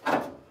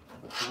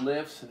with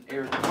lifts and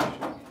air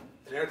conditioning.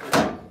 Air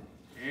conditioning.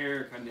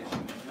 Air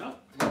conditioning. Oh,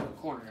 I got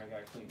the corner I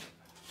gotta clean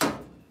up.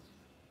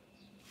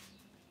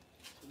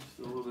 Just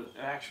a little bit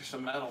extra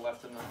some metal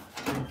left in the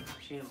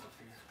channel up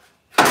here.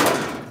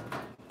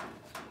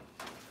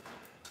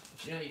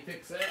 Yeah, you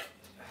fix that.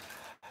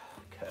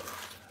 Cut it.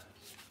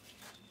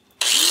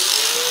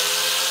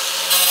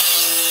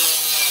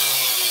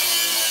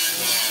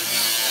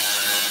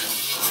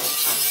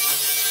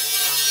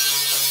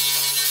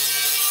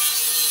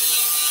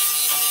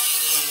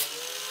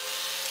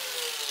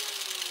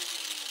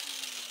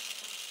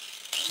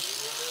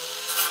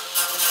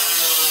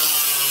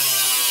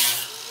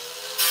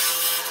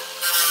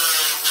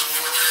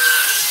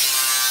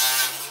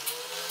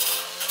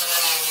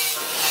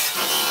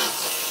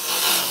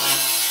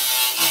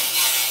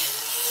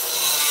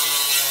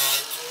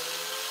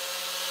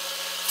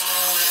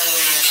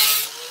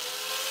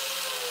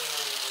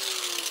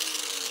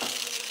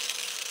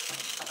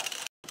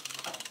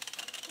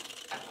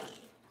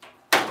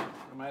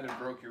 I might have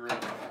broke your roof.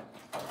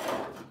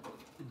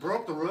 You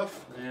broke the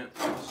roof? Yeah.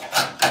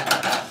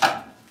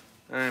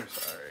 I'm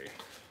sorry.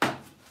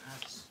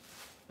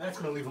 That's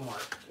gonna leave a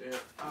mark. Yeah,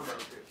 I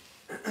broke it.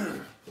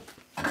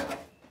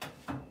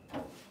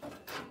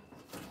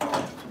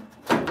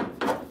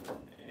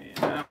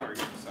 And now we're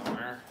getting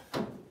somewhere.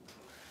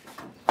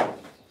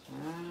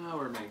 Now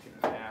we're making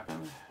it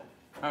happen.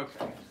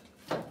 Okay.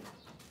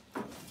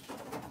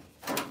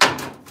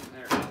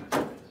 There it is.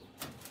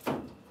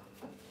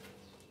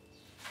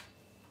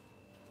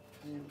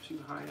 Damn, too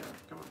high up.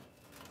 Come on.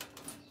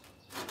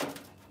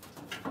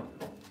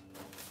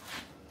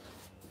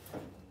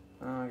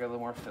 Oh, I got a little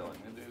more filling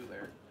to do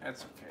there.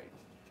 That's okay.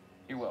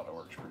 Your welder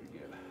works pretty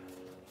good.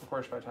 Of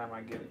course, by the time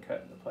I get it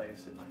cut into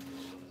place, it might.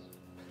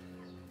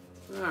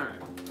 All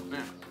right,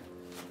 now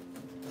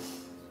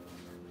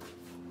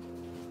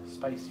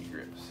spicy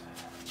grips.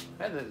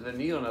 I had the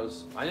needle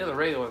nose. I know the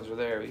regular ones are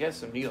there. We got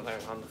some needle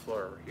nose on the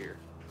floor over here.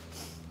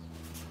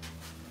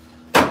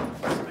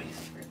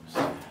 Spicy grips.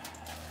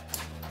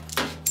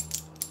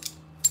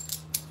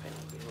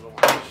 Be a little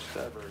more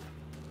stubborn.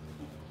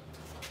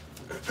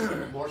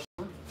 More.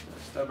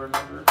 Stubborn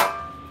number.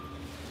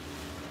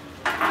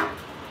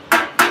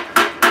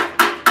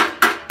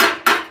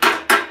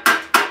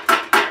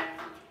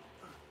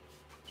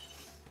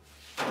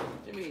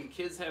 You mean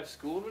kids have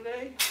school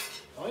today?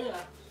 Oh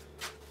yeah.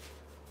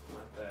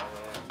 Not that bad.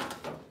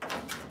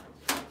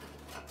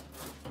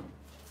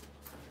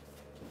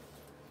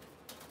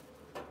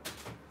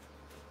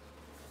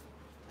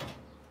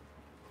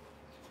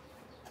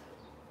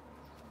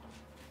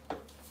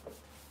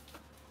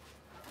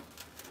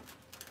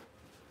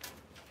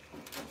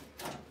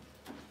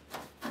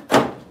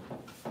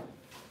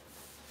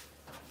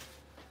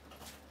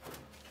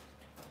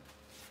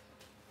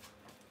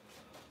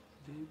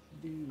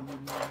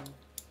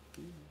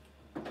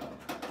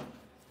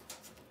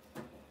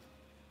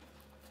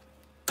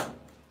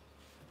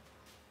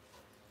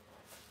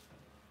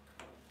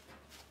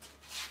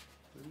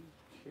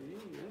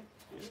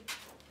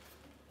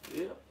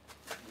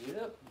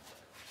 Yep.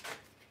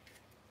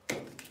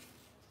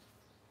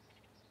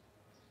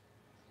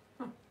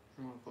 Huh.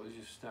 I want to close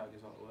your stock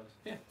is all it was.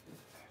 Yeah.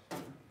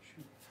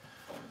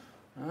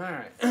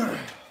 Alright.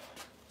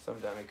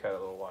 Sometimes I cut it a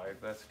little wide,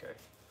 but that's okay.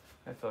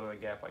 I filled in a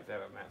gap like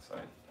that on that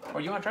side. Oh,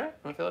 you want to try it?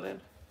 Want to fill it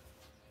in?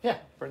 Yeah.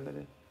 Burn that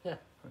in? Yeah.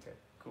 Okay,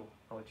 cool.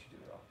 I'll let you do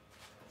it all.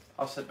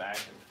 I'll sit back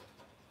and...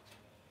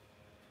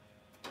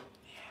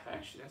 Yeah,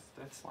 actually,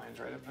 that lines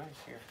right up nice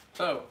here.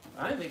 So,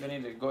 I think I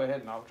need to go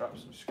ahead and I'll drop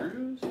some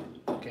screws.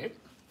 Okay.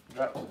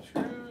 Drop some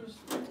screws.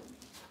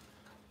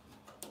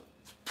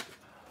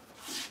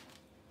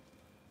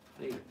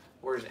 Hey,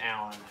 where's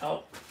Alan?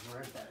 Oh,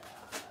 where's that?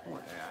 Yeah,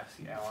 I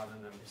see Alan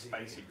and them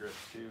spicy grips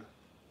too.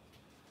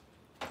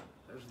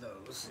 There's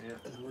those. Yeah.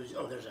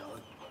 Oh, there's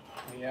Alan.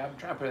 Yeah, I'm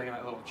trying to put it in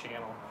that little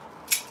channel.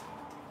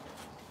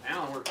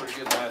 Alan worked pretty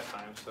good last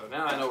time, so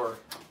now I know where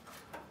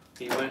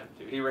he went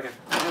to. I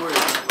know where he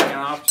ran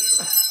off to.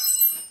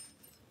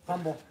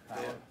 Fumble.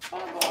 Yeah.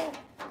 Fumble.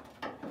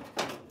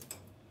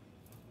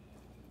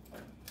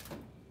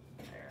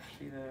 There,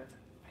 see that?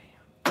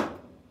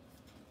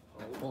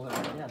 pulled it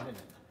out again, didn't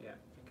it? Yeah,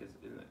 because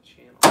in that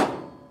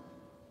channel.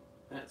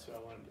 That's what I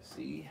wanted to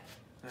see.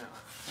 Now,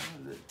 how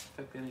does it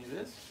affect any of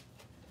this?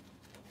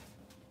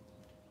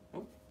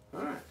 Oh,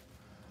 alright.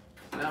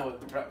 Now we'll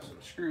drop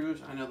some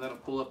screws. I know that'll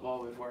pull up all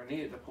the way where I need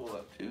it to pull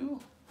up too.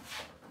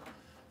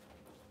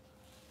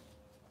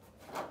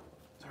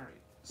 It's already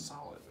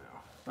solid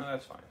now. Oh,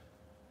 that's fine.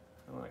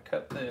 I'm gonna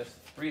cut this.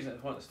 The reason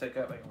I want it to stick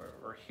up, like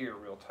we're here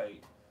real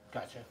tight.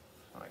 Gotcha.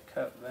 When I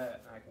cut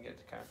that, I can get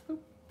to kind of,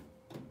 boop.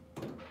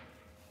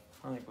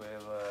 I think we'll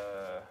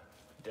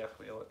def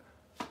wheel it.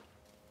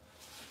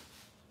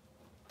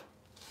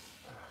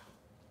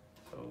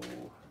 So,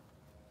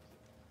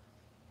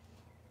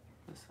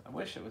 I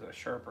wish it was a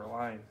sharper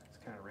line. It's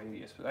kind of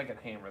radius, but I can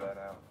hammer that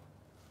out.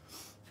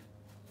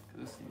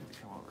 This needs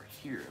to come over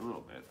here a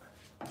little bit.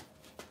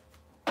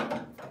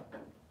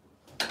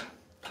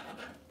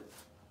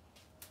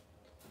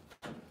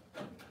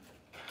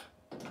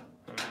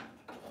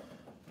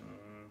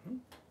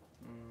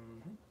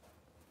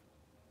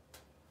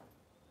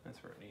 That's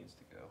where it needs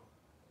to go.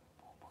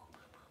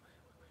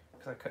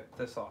 Because I cut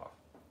this off.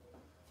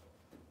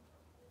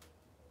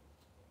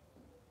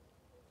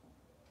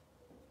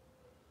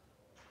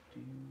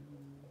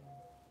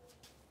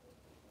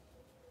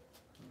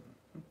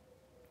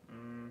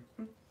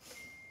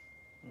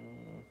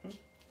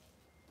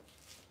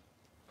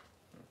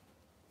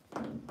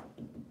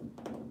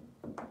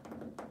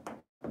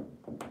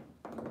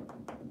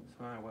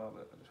 So I weld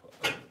it.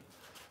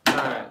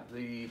 Alright,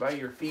 the by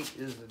your feet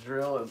is the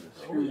drill and the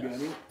screw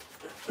gunny.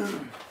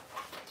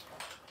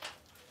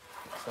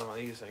 Some of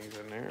these things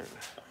in there.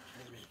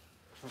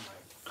 For my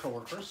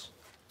coworkers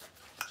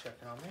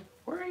checking on me.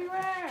 Where are you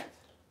at?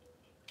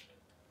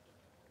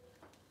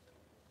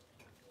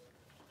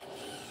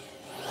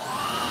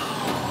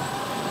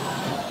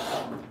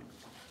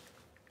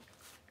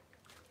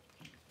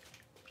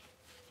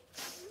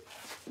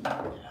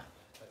 Yeah.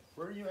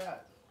 Where are you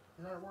at?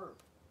 You're not at work.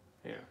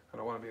 Yeah, I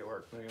don't want to be at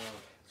work. Leave me alone.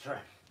 That's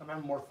right. I'm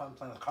having more fun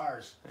playing with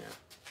cars. Yeah.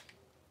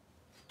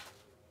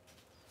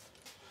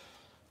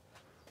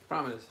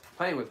 Problem is,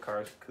 playing with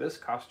cars, this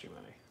costs you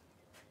money.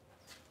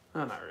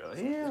 Oh, not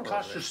really. Yeah, It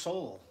costs your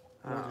soul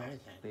more than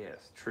anything.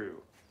 Yes,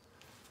 true.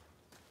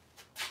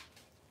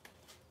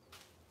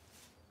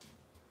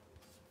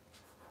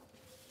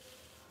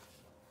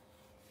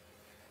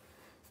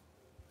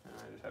 I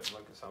just have to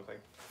look at something.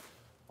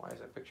 Why is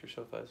that picture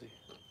so fuzzy?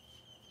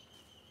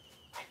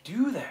 I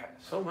do that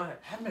so much. I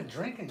haven't been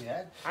drinking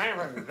yet. I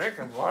ain't been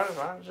drinking water.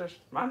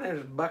 My name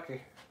is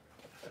Bucky.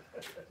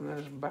 My name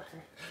is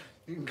Bucky.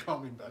 You can call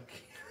me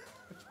Bucky.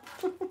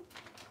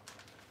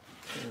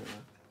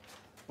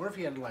 What if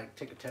you had to like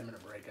take a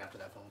 10-minute break after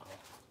that phone call?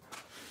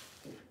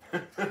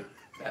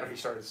 That he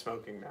started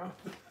smoking now.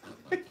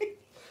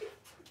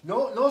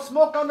 No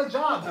smoke on the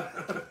job.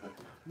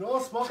 No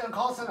smoke on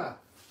call center.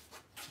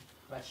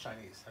 That's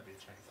Chinese. That'd be a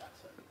Chinese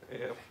accent.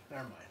 Yep.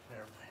 Never mind.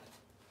 Never mind.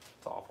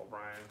 It's awful,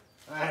 Brian.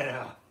 I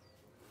know.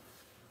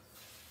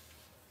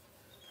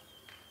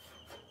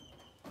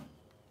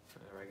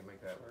 If I can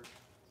make that work.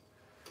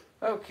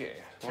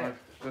 Okay. Well,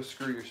 go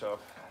screw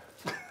yourself.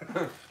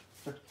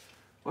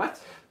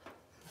 What?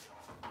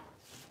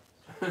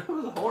 It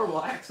was a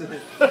horrible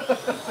accident. Well,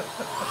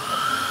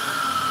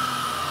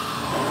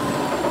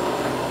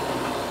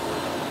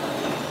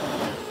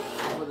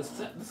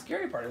 the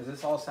scary part is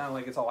this all sounded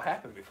like it's all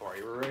happened before.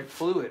 You were very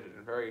fluid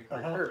and very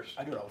rehearsed.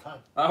 I do it all the time.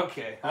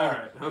 Okay, all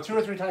right. 2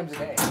 or 3 times a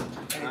day.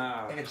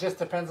 And it just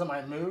depends on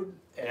my mood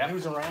and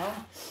who's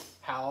around,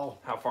 how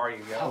far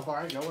you go. how far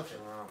I go with it.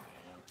 Oh,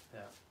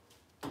 Yeah.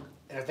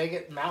 And if they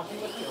get mouthy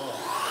with me,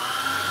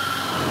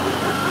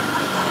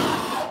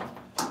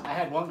 I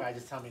had one guy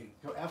just tell me,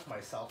 go F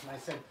myself. And I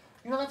said,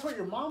 you know, that's what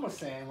your mom was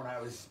saying when I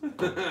was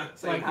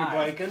Saying blanky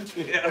hi. blanking.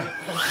 Yeah.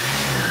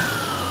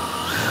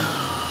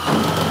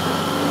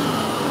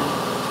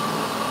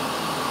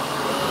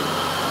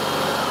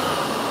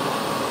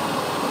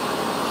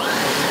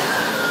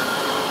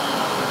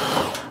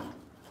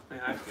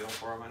 Man, I feel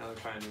for him. I know they're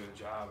trying to do a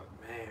job, but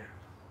man,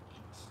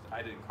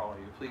 I didn't call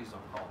you. Please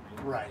don't call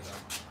me. Right. So.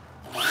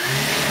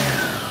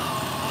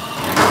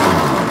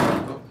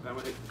 Oh, that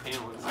would hit the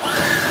panel inside.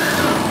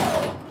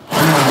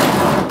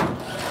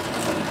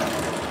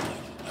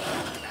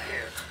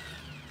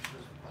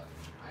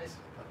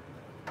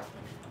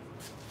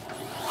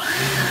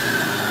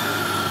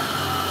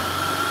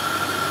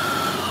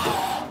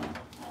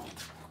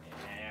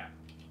 Yeah.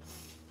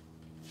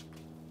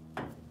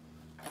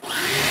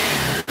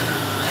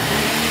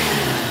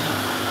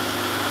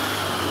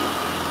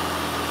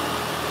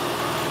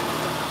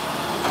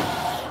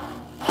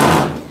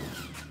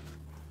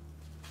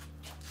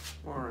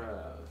 Or,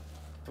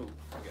 oh,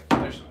 I got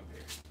position up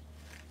here.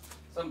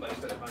 Somebody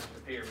put a bunch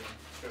up here and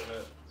showed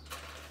up.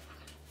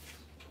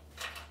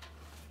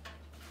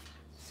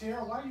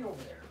 Sierra, why are you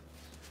over there?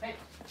 Hey.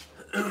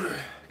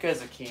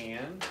 Because I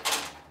can.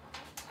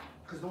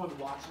 Because no one's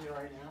watching you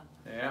right now.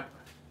 Yeah,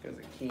 because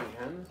I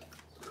can.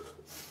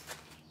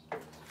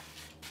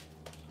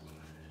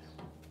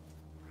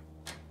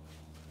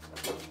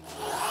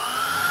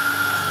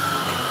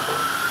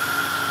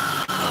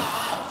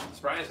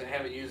 honestly, I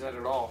haven't used that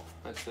at all.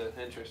 That's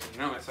interesting.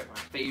 No, it's like my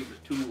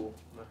favorite tool.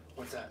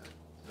 What's that?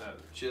 The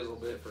chisel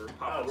bit for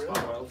popping really?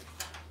 spot welds.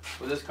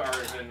 But this car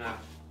has been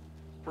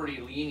pretty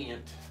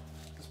lenient.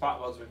 The spot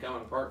welds have been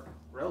coming apart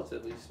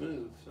relatively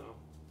smooth, so.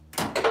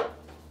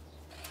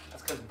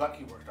 That's because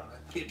Bucky worked on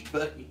it. Get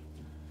Bucky.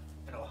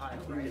 In Ohio,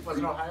 right? Was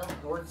it Ohio?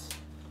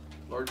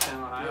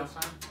 Lordstown, Ohio.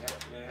 Lordstown?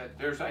 Yeah,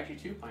 there's actually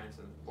 2 plants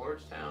in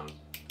Lordstown,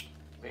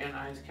 Van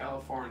Nuys,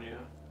 California,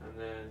 and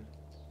then,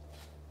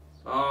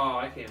 oh,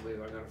 I can't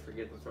believe I'm going to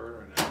forget the third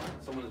one now.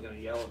 Someone's going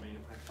to yell at me,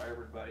 my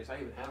Firebird buddies. I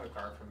even have a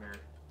car from there.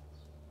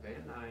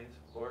 Van Nuys,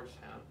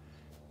 Lordstown.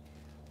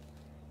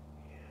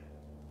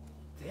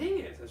 Yeah. Dang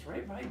it, it's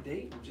right by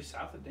Dayton, just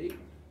south of Dayton.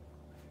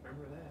 I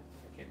remember that.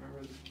 I can't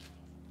remember the...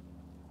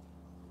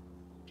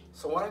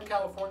 So one in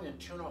California and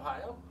 2 in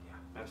Ohio?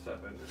 Yeah, messed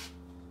up, isn't it?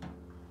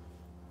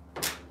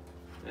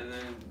 And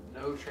then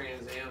no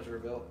Trans Ams were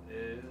built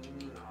in.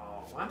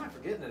 Oh, why am I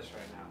forgetting this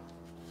right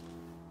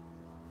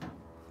now?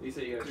 You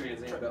said you got a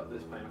Trans Am built in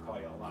this plant. I'll call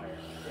you a liar.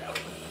 Yeah.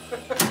 I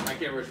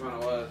can't remember which one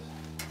it was.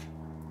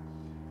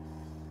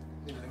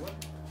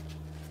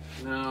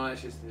 No,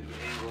 it's just the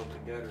angle of the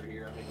gutter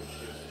here. I think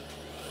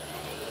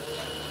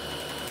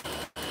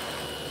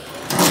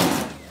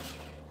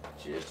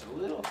it's just a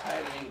little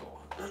tight angle.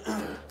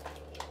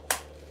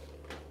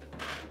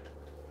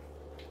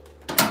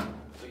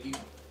 So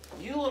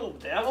you little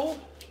devil.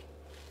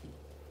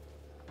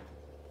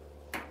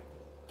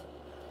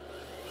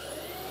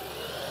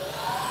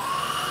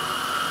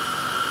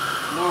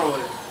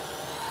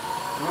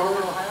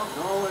 Norwood, Ohio?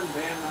 Norwood,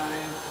 Van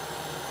Nuys,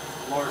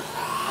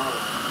 Lordstown,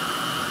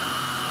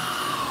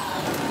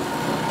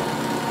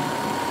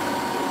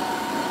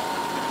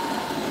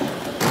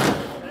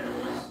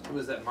 It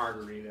was that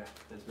margarita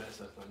that's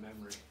messed up my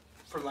memory.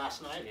 For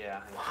last night?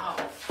 Yeah. Wow.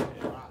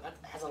 Yeah. Wow, that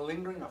has a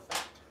lingering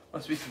effect.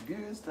 Must be some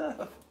good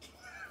stuff.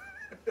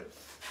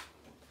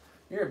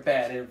 You're a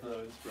bad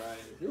influence, Brian.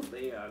 You'll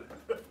bad.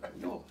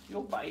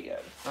 You'll bad.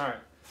 Alright.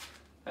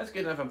 That's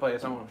good enough in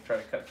place. I'm going to try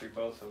to cut through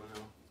both of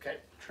them. Okay.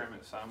 Trim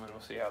it some and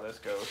we'll see how this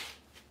goes.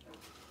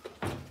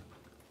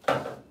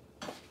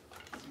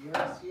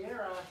 Sierra,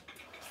 Sierra.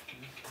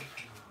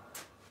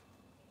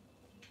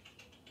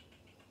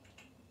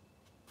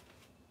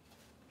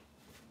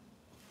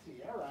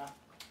 Sierra.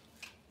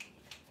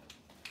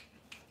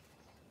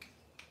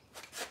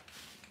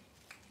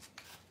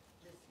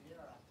 Yes,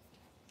 Sierra.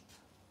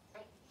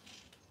 Hey.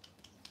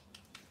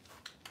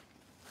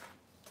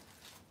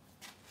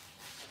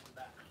 Welcome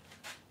back.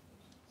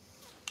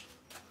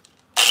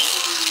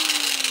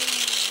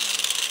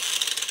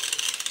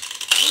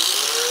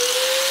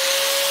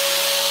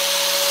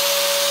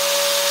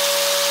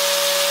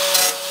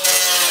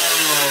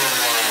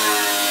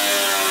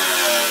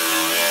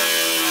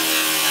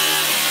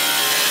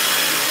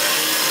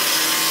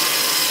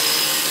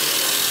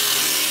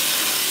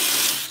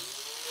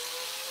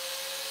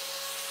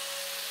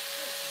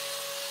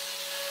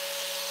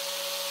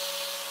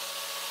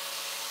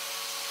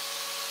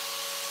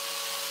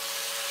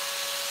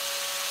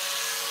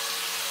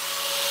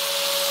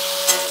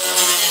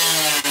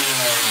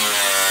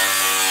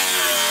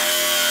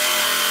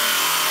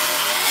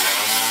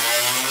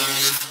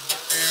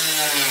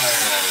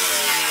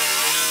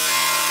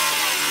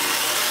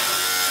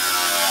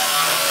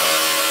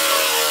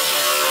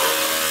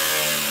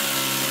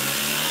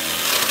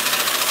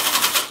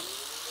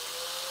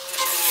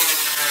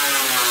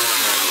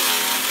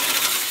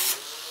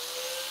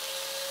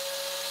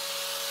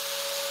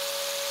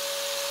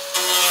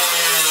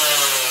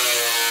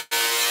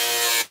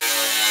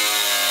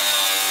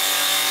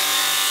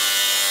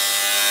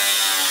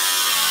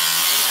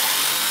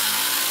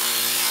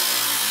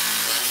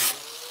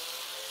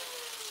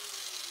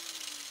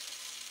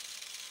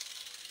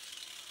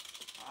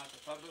 I have to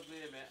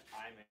publicly admit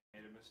I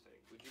made a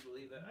mistake. Would you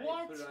believe that? What?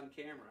 I didn't put it on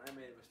camera. I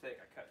made a mistake.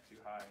 I cut too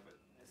high, but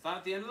it's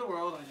not the end of the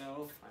world. I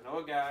know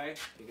a guy.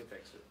 He can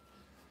fix it.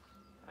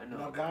 I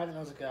know A guy that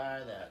knows a guy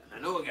that. I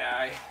know a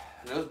guy.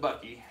 I knows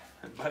Bucky.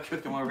 And Bucky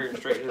would come over here and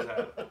straighten his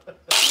out.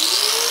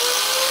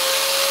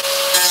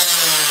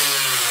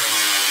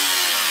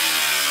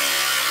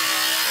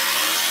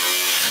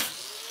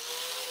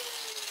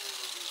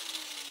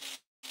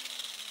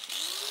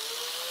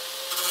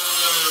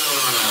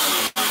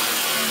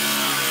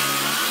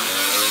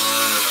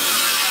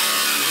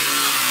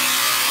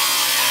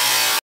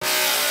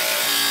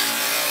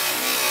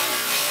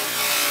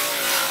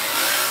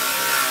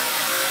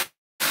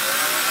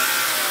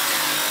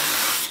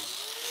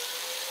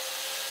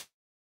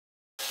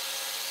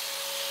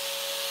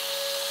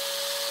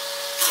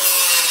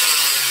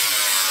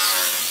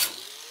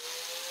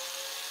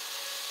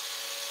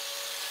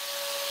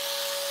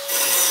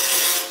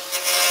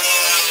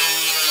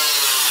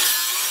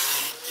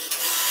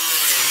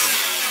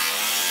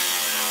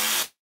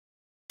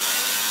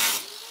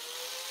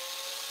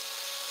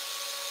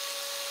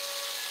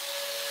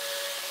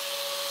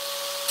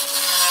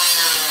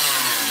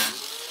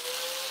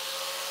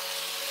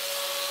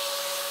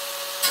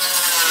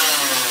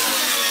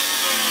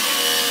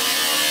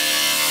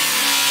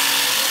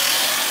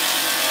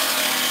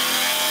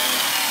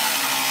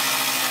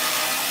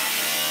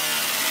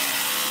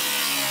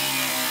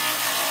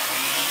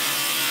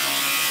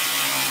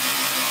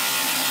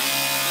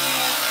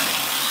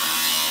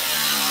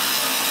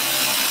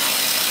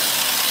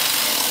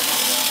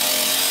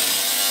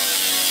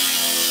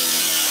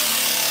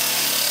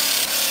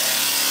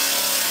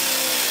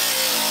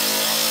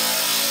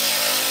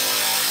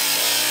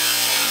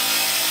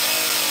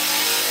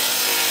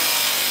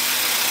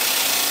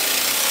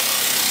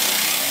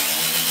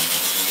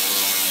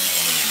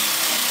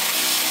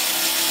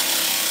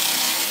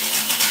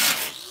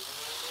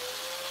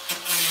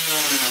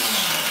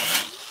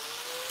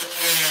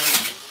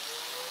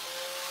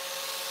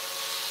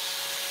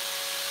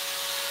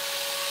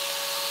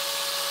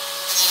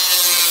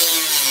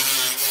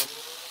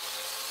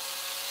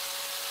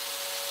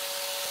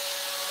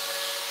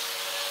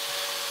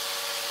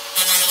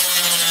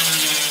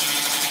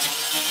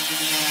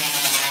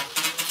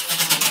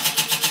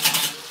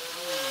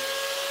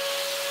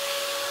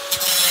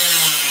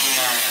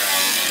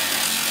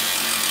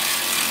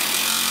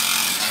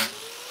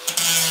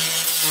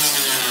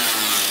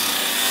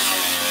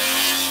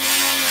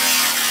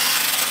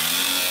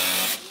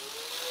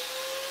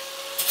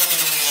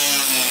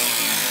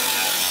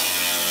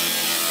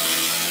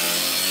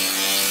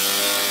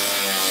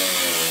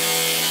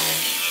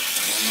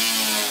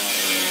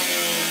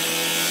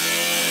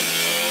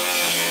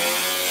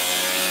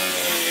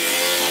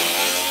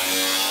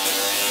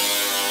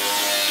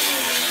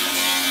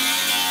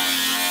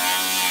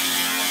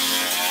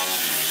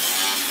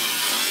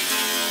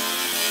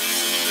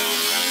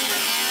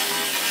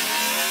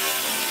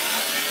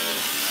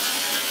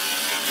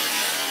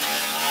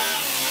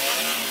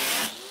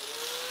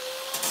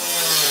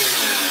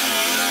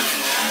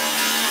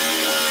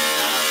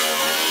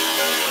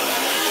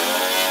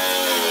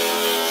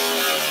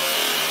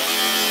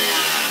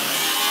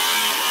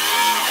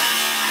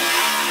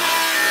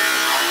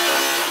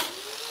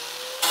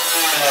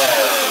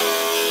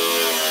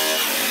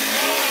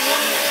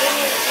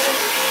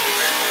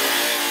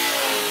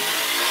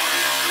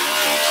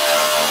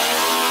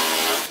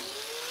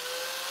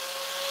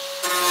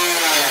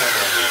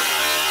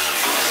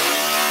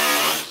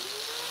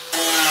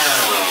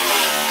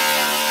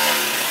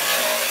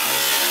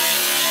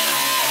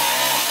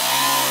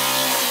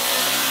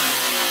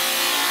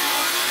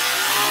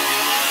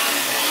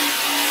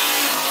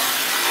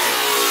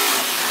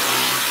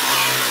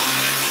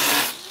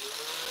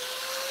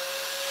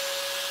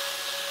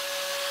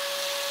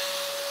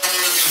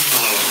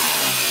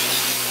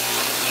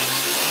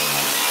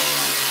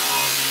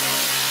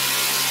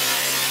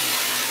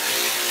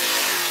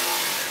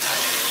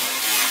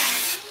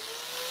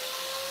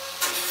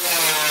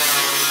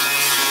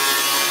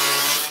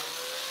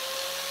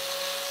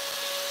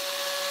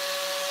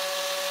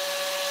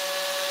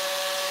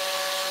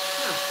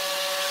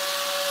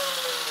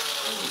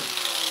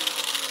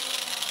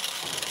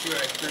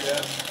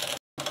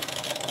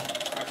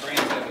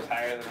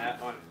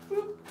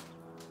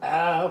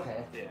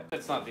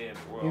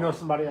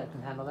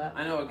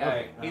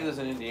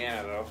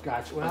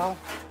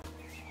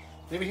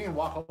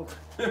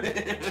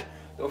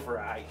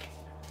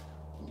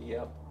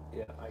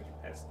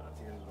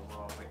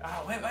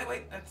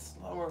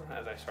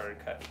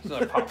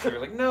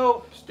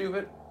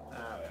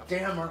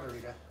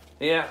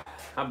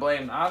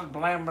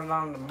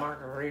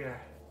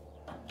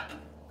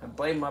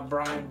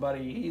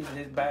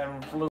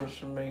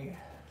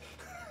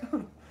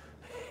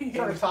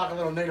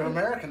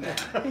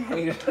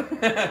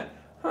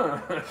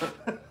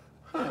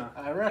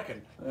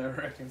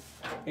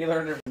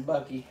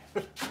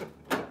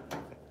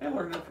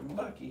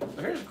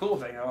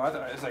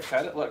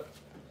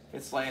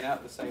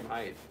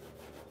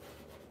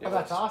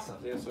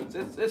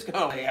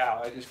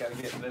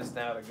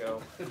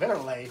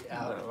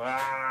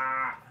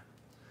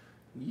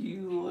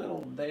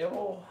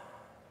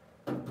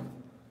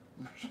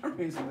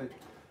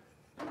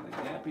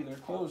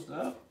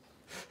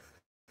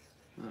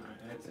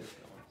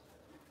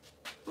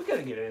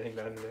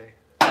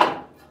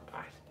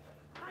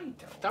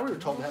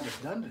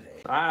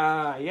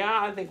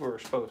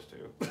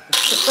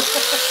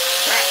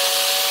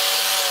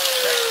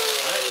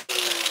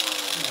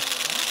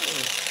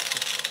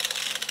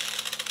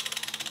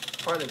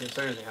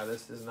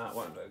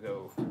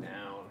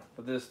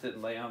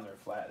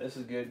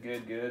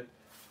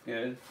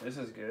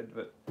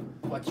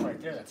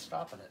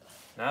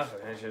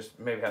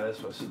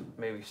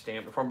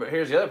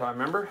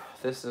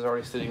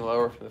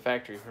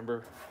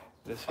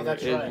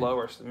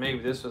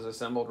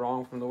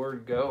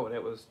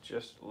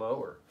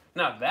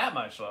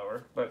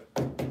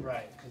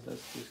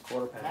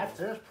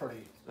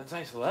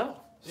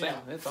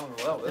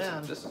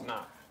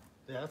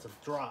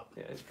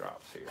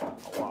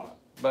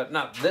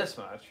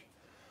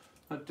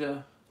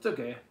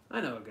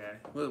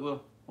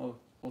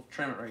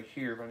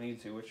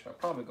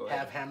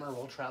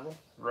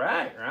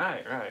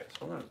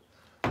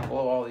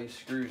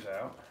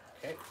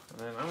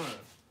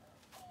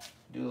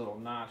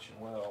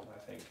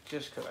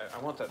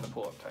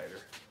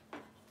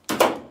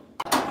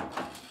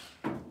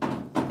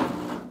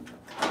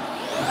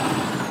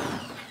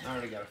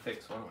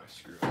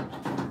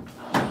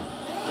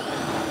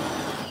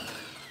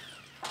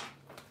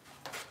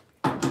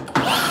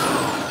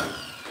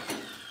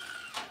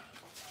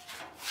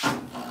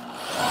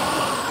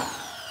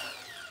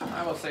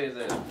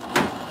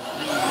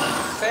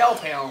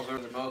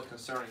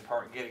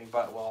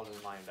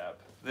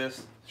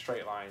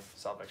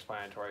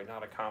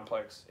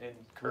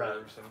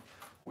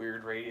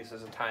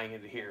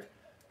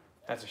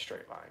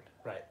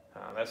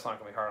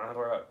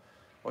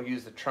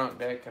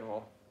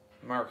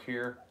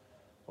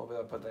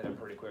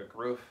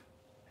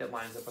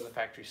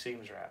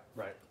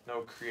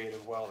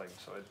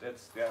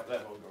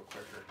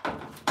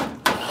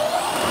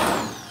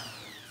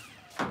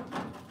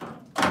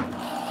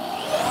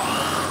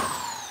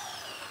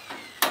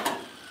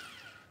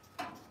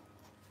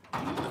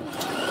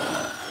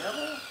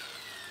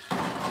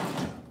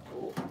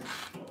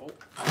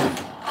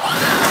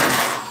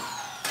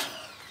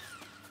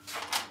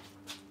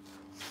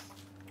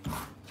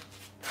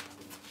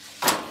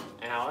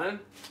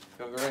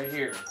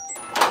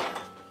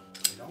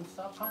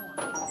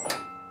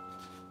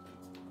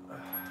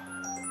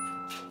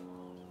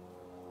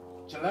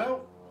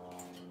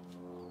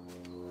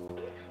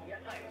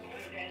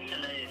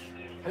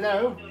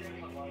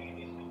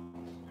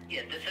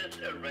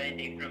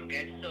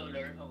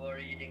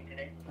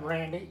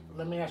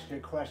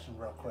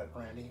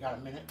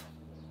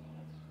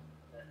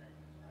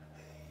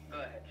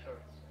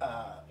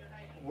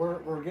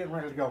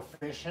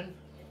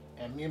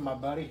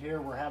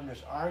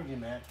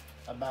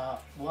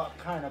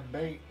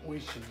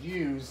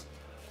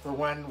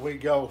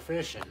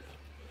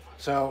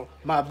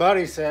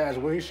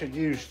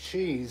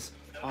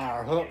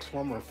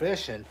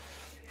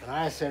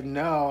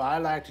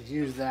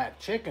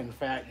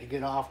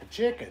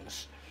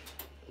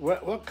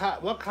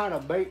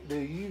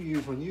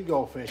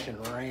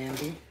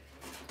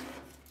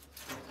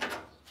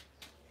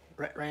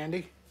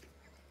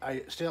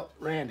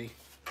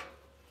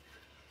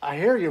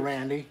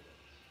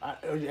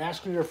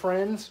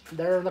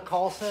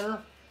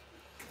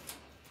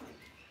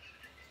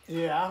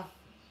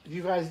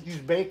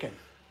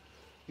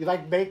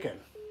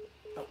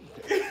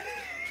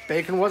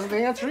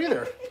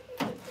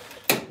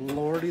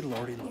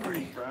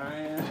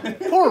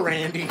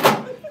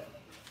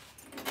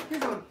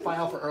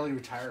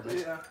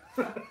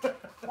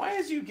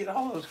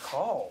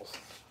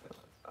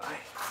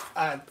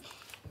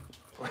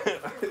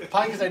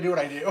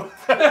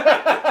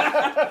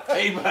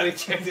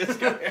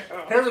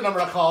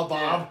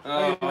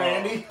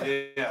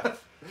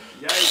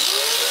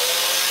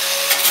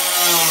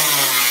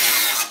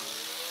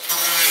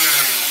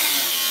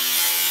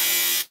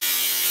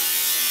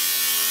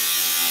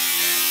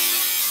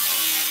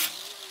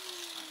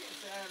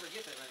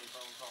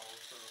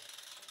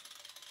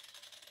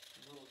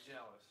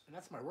 And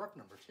that's my work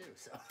number too,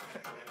 so.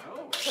 Oh,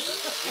 Uh-oh.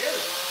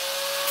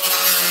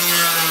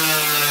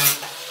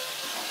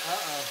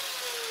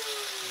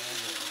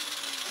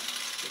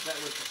 Get that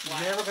with the You're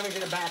flat. never gonna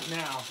get it back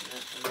now.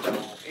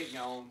 It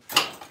gone.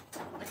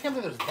 I can't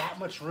believe there's that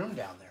much room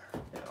down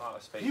there. Yeah, a lot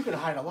of space. You could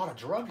hide a lot of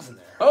drugs in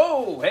there.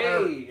 Oh,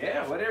 hey,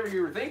 yeah, whatever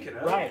you were thinking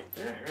of. Right.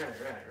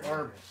 Right.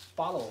 Or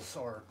bottles,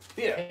 or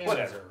Yeah, cans,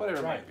 whatever or, it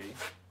right. might be.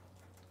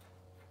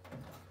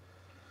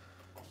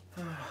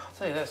 I'll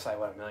tell you that side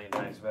went a million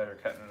times better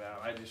cutting it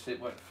out. It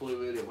went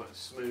fluid, it went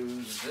smooth,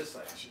 and this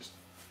side's just.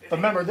 But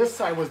remember, this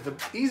side was the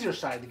easier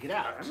side to get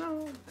out. I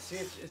know. See,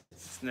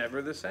 it's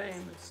never the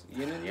same. It's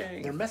yin and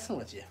yang. They're messing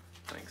with you.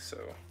 I think so.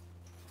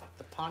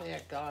 The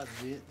Pontiac gods,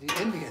 the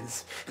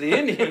Indians. The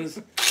Indians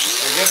are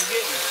gonna get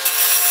you.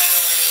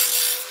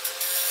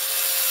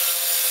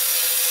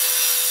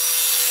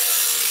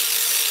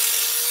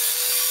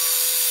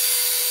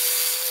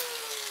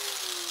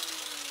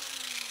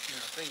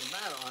 Now, thing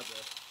about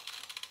it,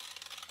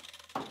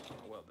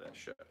 I'll weld that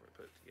shut when we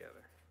put it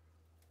together.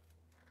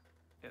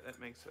 Yeah, that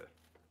makes a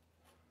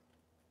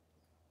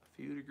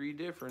few degree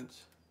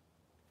difference.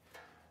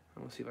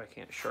 I'm gonna see if I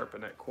can't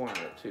sharpen that corner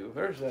up too.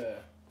 There's a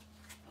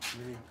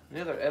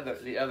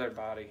the other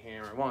body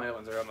hammer. One of the other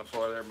ones are on the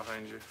floor there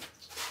behind you.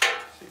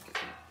 See if we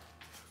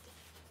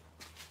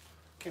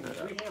Came with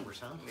 3 hammers,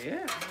 huh?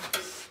 yeah.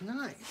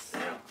 Nice.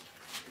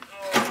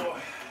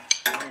 Oh,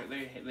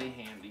 they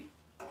handy.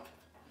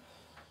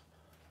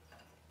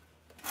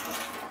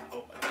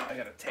 Oh, I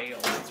got a tail.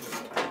 That's what's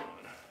going on.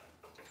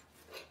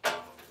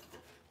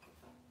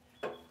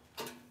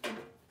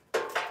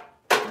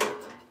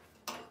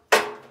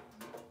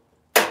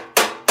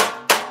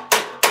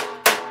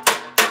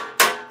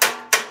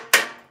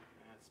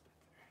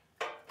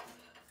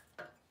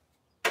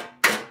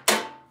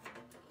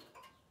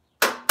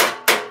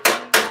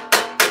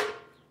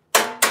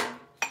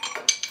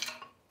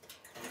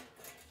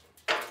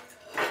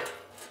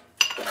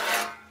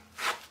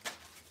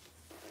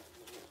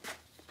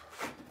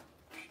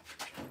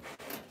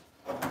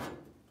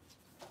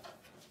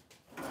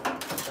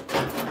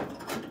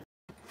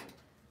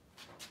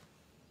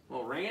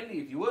 Well, Randy,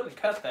 if you wouldn't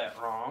cut that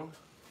wrong.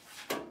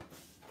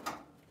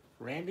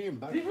 Randy and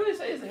Did Buddy. he really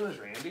say his name was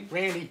Randy?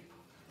 Randy.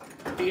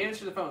 He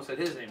answered the phone and said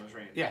his name was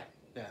Randy. Yeah.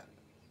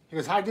 He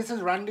goes, hi, this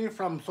is Randy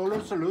from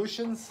Solar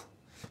Solutions.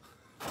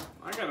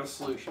 I got a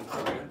solution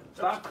for you.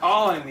 Stop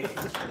calling me.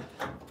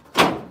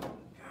 Golly,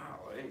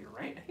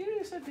 Randy. He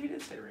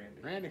did say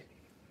Randy. Randy.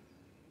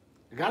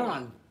 You got it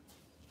on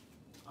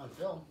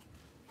film.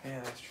 Yeah,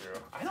 that's true.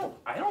 I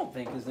don't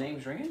think his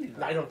name's Randy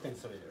though. I don't think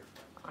so either.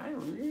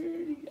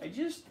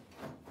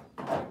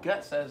 My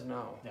gut says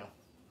no. No.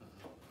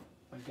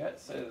 My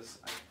gut says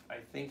I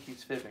think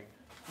he's fibbing.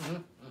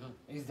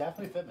 He's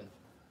definitely fibbing.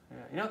 Yeah.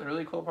 You know what the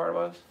really cool part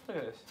was? Look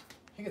at this.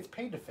 He gets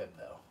paid to fib,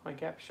 though. My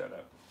gap shut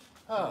up.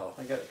 Oh.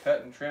 I got it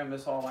cut and trimmed.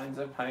 This all lines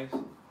up nice.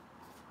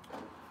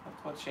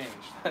 What changed?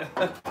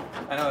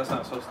 I know it's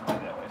not supposed to be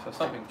that way, so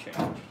something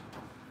changed.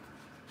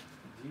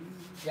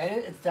 Yeah,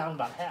 it's down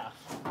about half.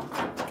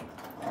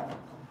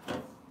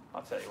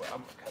 I'll tell you what,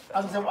 I'm gonna cut that.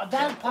 I was gonna say, well,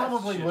 that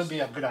probably just- would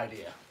be a good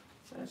idea.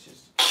 That's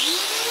just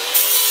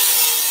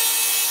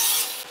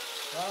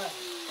Alright.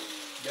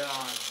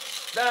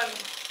 done.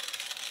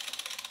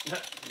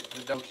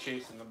 The dog's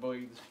chasing the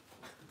boys.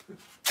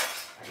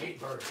 I hate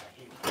birds.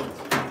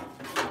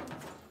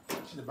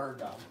 She's a bird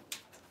dog.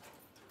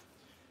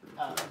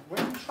 Where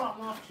are you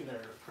trotting off to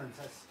there,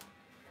 princess?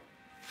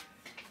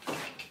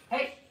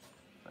 Hey!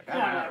 Like, Get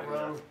out of that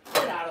road.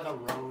 Get out of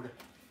the road.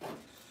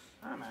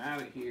 I'm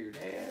out of here,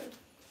 Dad.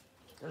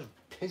 There's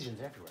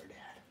pigeons everywhere,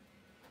 Dad.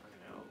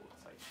 I know.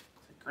 It's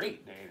a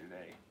great day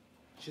today.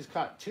 She's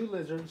caught 2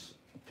 lizards,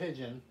 a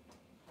pigeon.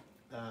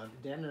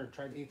 Danner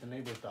tried to eat the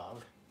neighbor's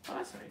dog. Oh,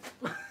 that's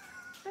nice.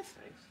 That's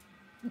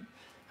nice.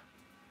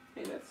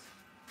 Hey, that's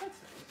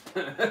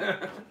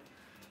nice.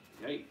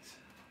 Yikes.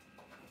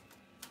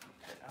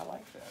 Okay, I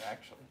like that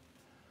actually.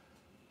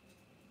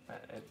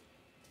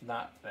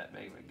 Not that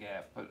big of a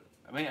gap, but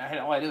I mean,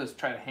 all I do is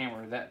try to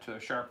hammer that to a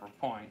sharper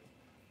point.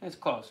 It's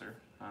closer,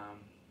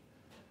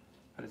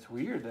 but it's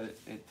weird that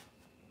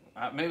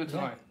maybe it's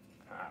only.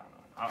 I don't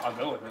know. I'll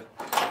go with it.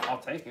 I'll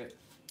take it.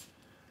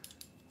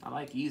 I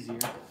like easier.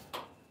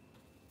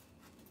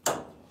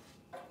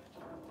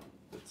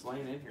 It's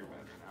laying in here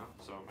better now,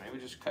 so maybe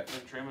just cutting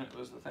and trimming it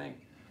was the thing.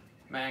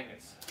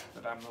 Magnets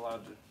that I'm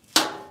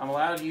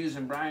allowed to use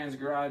in Brian's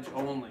garage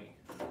only.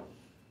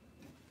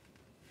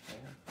 Yeah,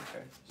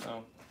 okay,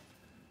 so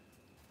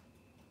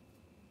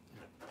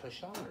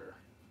Push on her.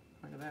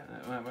 look at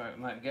that.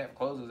 When that gap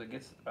closes, it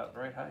gets about the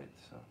right height,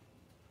 so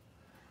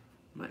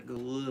might go a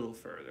little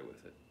further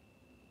with it.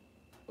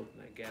 Open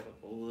that gap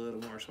up a little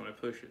more so when I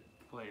push it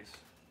in place.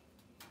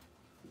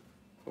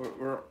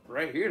 We're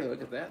right here to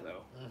look at that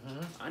though.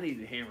 I need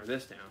to hammer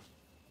this down.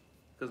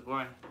 Because when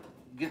I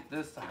get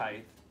this to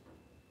height,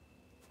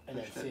 And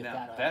then push see that if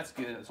down. that. That's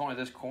good. It's only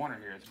this corner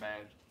here it's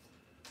bad.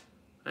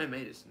 I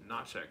may just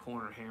notch that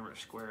corner, hammer it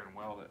square, and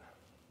weld it.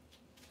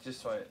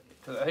 Just so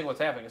because I think what's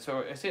happening is, so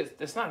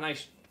it's not a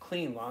nice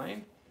clean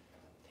line.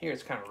 here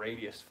it's kind of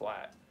radius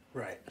flat.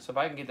 Right. So if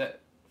I can get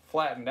that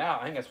flattened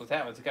out, I think that's what's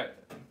happening. It's got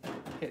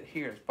hit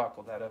here, it's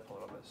buckled that up a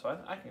little bit. So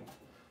I can,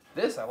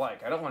 this I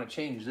like. I don't want to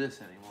change this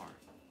anymore.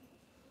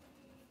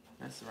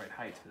 That's the right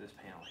height for this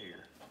panel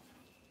here.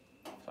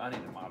 So I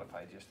need to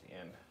modify just the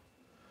end.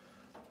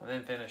 And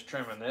then finish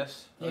trimming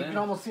this. Yeah, you can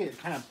almost see it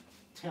kind of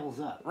tails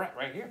up.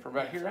 Right here, from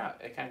about here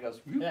out, it kind of goes.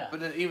 Yeah. But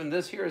then even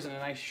this here isn't a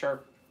nice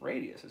sharp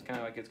radius. It's kind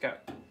of like it's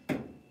got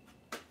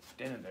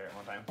dented there at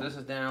one time. This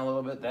is down a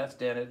little bit. That's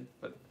dented,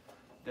 but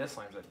this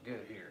line's up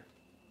good here.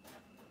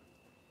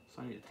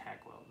 So I need to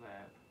tack weld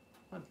that.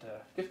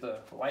 Get the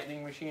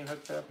lightning machine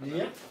hooked up.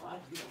 Yeah. Well, I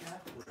get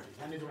that ready.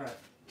 I need to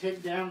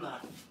take down the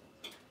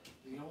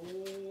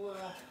old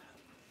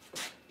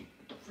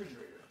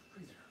freezer.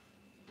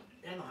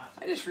 And the hot.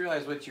 I just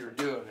realized what you were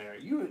doing there.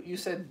 You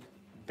said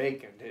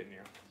bacon, didn't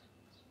you?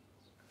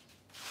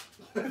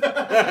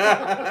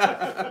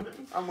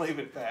 I'm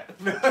leaving it at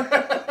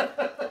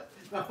that.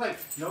 I'm like,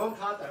 no one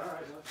caught that. All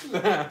right.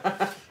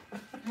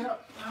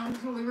 Yep, I'm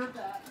just gonna leave it at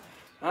that.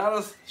 I'll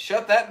just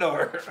shut that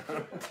door.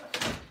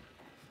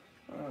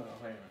 Oh,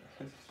 wait a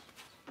minute.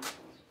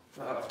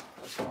 Oh,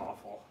 that's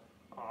awful.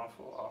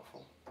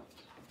 Awful.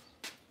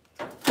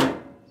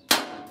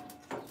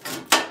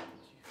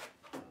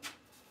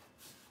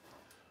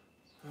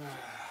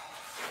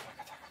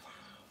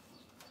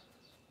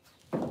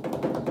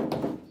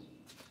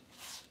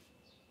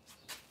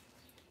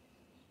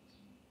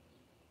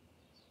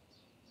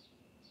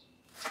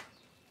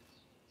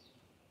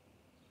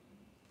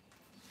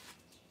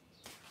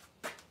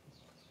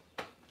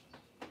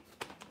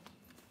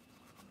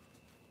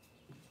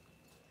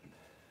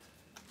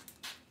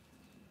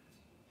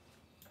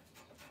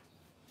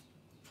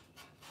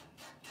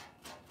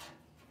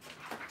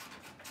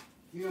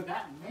 You know,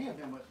 that may have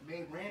been what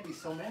made Randy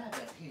so mad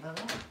that he hung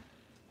up.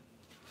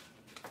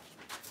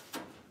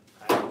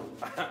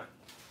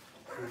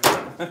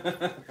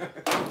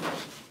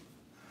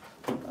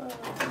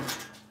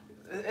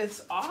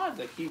 It's odd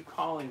to keep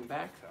calling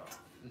back though.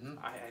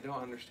 I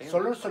don't understand.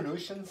 Solar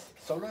Solutions.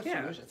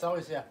 Yeah. It's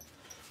always, yeah.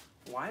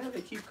 Why do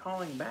they keep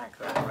calling back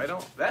though?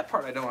 That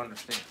part I don't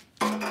understand.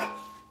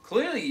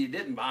 Clearly you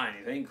didn't buy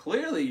anything.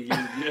 Clearly you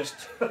just.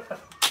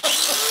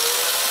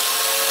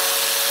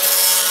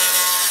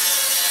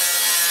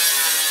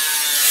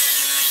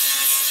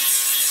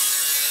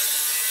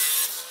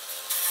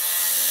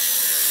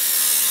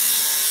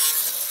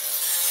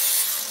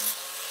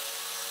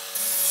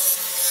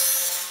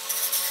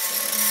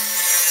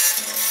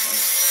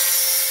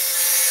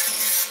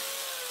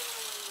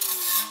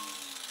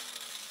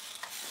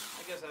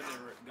 I've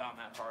never gone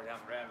that far down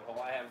the rabbit hole.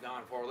 I have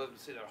gone forward, listened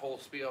to that whole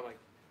spiel. I'm like,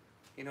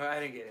 you know, I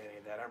didn't get any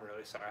of that. I'm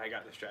really sorry. I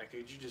got distracted.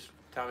 Could you just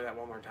tell me that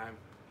one more time?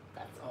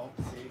 That's all.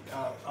 See,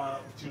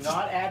 do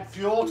not add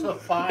fuel to the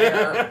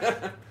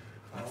fire.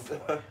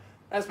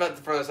 That's about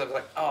the furthest I was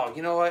like, oh,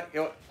 you know what?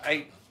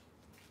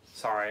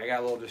 Sorry, I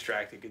got a little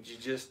distracted. Could you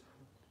just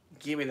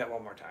give me that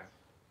one more time?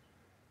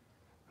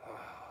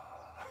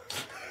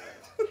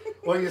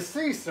 Well, you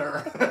see,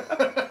 sir.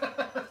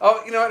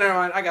 Oh, you know what? Never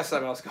mind. I got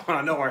something else going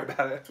on. Don't worry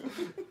about it.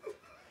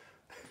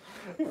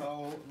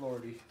 Oh,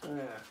 Lordy.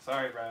 Yeah,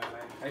 sorry, Brian.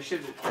 I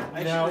should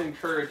No.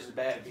 encourage the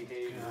bad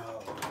behavior.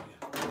 No.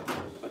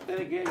 But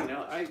then again, you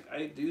know, I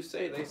do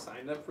say they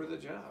signed up for the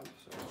job.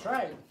 So That's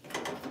right.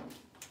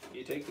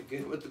 you take the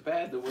good with the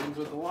bad, the wins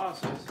with the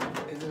losses.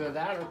 Either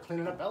that or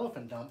cleaning up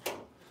elephant dump.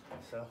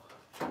 So.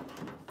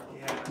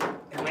 Yeah.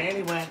 And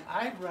Randy went,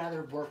 I'd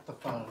rather work the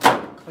phone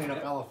than clean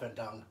up elephant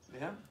dung.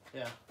 Yeah?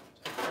 Yeah.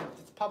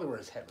 That's probably where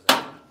his head was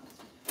at.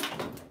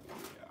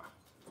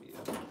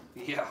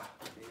 Yeah.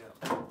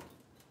 So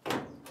I need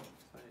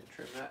to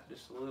trim that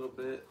just a little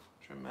bit.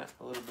 Trim that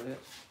a little bit.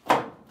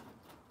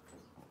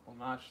 We'll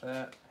notch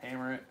that,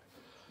 hammer it.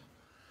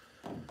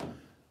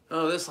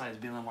 Oh, this line's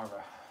being a little more of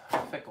a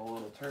fickle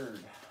little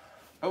turd.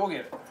 But we'll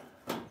get it.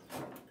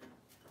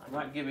 I'm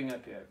not giving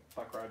up yet,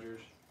 Buck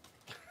Rogers.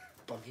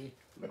 Buggy.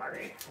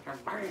 Barry. I'm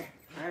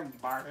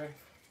Barry.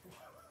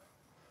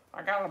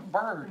 I got a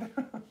bird.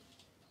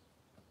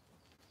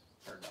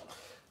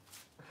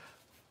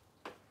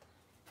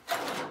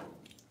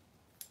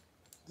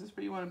 Is this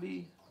where you want to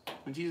be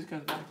when Jesus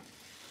comes back?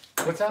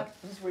 What's that?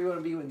 Is this where you want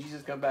to be when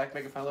Jesus comes back,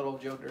 making fun of little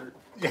Joe Dirt?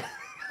 Yeah.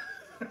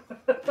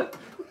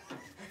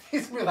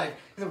 He's gonna be like,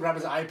 he's gonna grab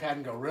his iPad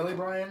and go, really,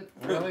 Brian?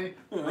 Really?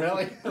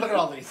 Really? Look at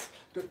all these.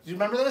 Do you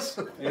remember this?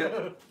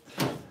 Yeah.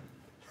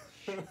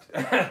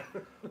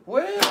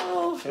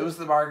 Well, it was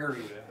the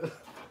margarita.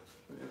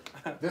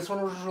 This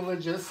one was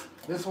religious.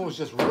 This one was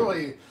just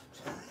really.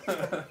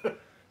 Is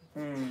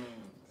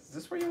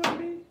this where you want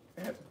to be?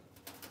 Yeah.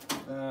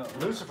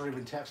 Lucifer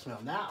even texted me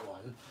on that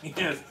one.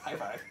 Yes. High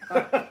five.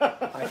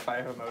 High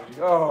five emoji.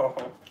 Oh.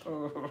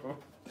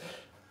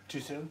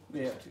 Too soon?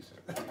 Yeah. Too soon.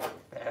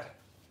 Bad.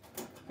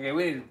 Okay,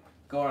 we need to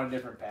go on a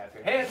different path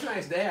here. Hey, it's a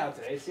nice day out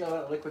today. See all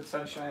that liquid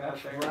sunshine out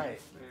there?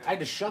 Right. Yeah. I had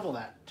to shovel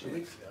that 2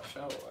 weeks ago.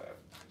 Shovel that.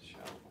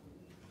 Shovel.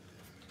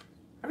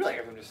 I feel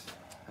like I'm just.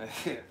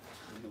 Good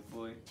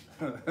boy.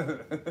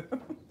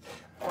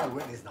 Why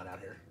Whitney's not out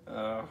here?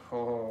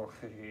 Oh,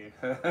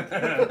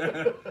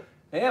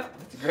 yep,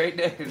 it's a great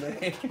day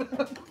today.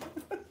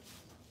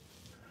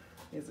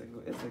 Is it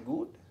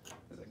good?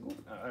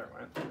 Oh, never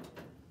mind.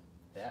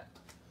 Yeah.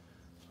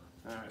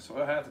 Alright, so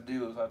what I have to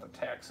do is I have to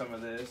tack some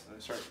of this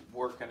and start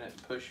working it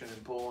and pushing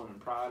and pulling and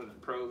prodding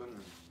and probing.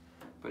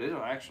 But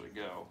it'll actually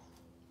go.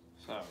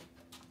 So,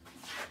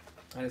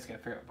 I just gotta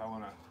figure out if I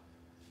wanna.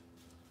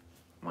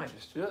 I might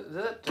just do it. Is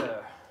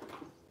that,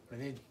 We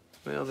need.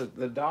 well,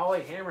 the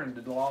dolly, hammering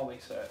the dolly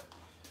set.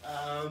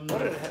 What What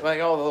did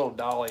like all the little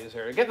dollies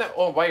there? Get that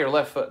by your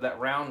left foot, that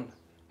round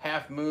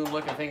half moon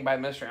looking thing by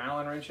Mr.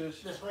 Allen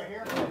wrenches. This right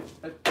here?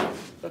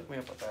 Look me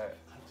up with that.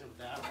 I'll do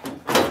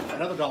that.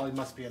 Another dolly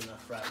must be in the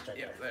right right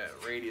Yeah, there.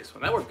 that radius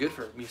one. That worked good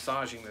for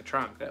massaging the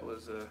trunk. That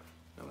was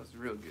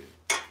real good.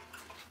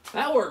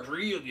 That worked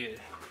real good.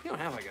 You don't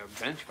have like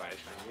a bench vise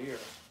maybe or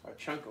a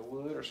chunk of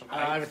wood or something.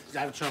 I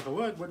have a chunk of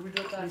wood. What did we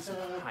do with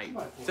that? Height.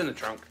 It's in the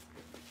trunk.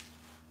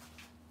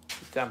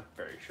 I'm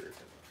very sure it's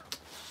in the trunk.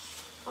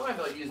 I might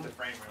be able to use the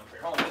frame rail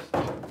here.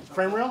 Hold on, this.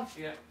 Frame rail?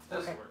 Yeah,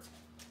 this Okay. works.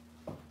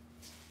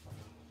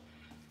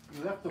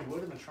 You left the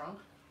wood in the trunk?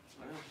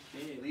 Well,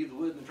 yeah, you leave the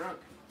wood in the trunk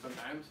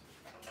sometimes.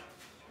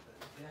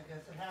 Yeah, I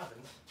guess it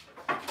happens.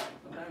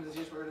 Sometimes it's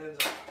just where it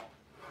ends up.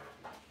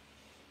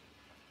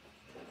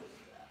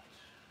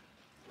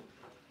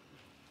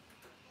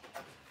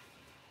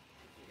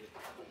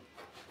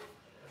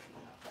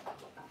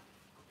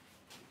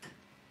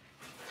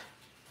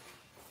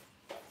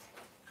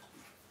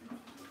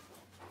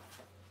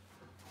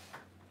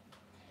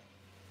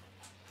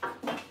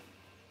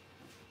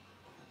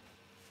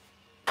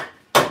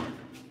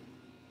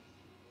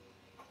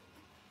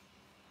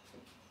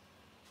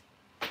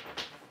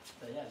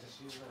 So yeah,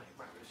 just use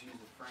Might just use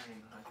the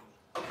frame.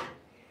 the.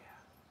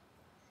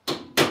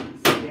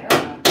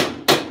 Yeah.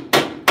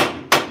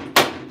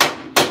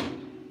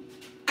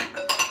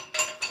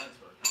 That's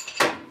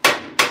working.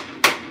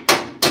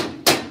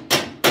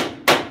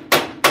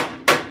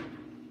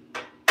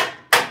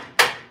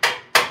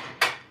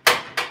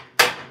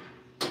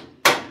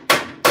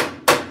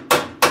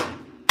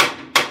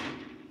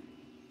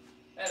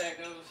 That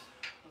echoes.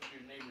 Hope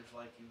your neighbors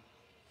like you.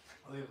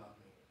 Oh, they love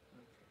me.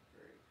 Okay,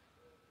 great.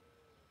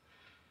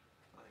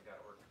 I got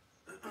it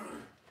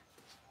working.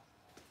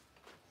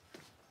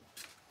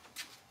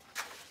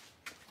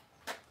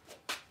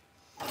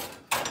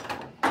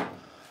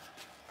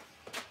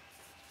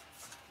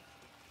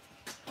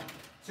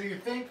 So you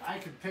think I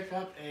could pick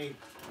up a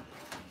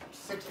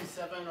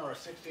 67 or a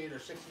 68 or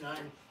 69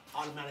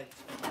 automatic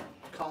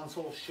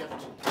console shift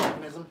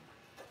mechanism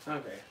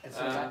Okay.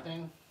 instead of that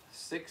thing?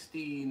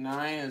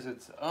 69 is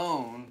its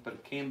own, but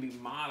it can be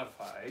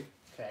modified.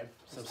 Okay,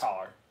 so It's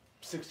taller.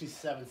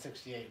 67,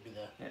 68 would be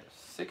the. Yeah,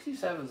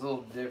 67 is a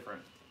little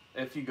different.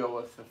 If you go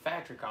with the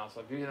factory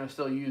console, if you're gonna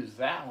still use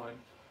that one,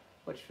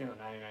 which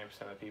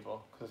 99% of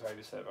people, because I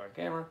just said it on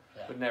camera,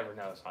 Yeah. would never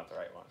know it's not the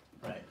right one.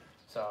 Right.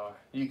 So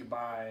you could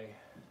buy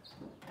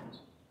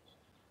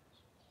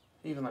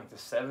even like the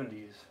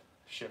 70s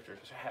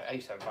shifters. I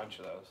used to have a bunch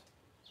of those,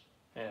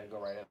 and it'd go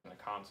right in the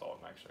console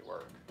and actually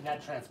work. And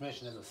that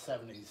transmission is a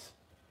 70s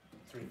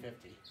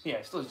 350. Yeah,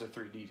 it still is a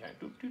 3D tank.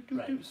 Doop, doop, doop,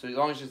 Right. doop. So as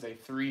long as it's a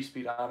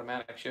 3-speed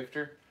automatic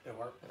shifter, It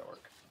work? it'll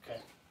work.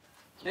 Okay.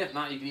 If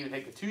not, you can even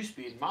take the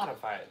 2-speed and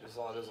modify it. That's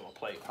all it is on a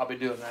plate. I'll be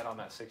doing that on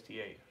that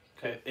 68.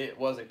 Okay. It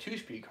was a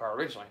 2-speed car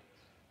originally.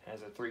 It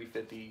has a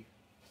 350,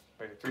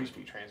 like a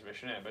 3-speed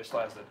transmission in it, but it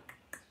still has the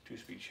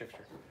 2-speed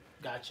shifter.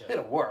 Gotcha.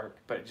 It'll work,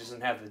 but it just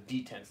doesn't have the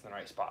detents in the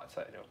right spots.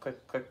 So,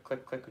 click, click,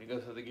 click, click when you go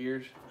through the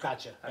gears.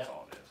 Gotcha. That's Yep.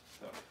 all it is.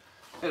 So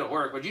it'll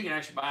work, but you can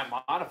actually buy a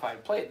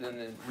modified plate and then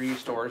it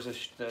restores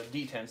the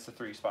detents to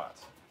 3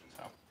 spots.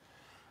 So,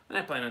 and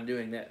I plan on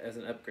doing that as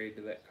an upgrade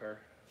to that car.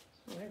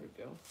 Oh, there we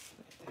go.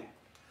 Right there.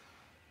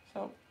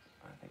 So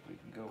I think we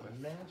can go with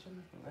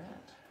Imagine.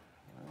 that.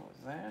 Well,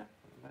 that.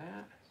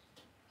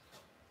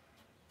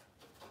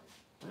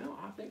 Well,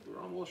 I think we're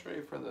almost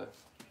ready for the.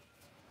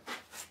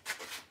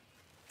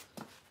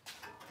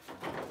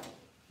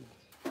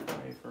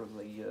 Ready for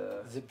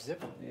the. Zip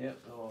zip. Yep.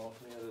 Oh,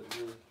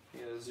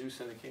 yeah, the Zeus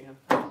in a can.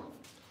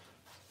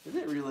 Is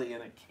it really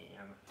in a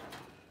can?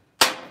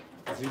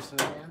 Zeus in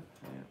the can?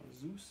 Yeah,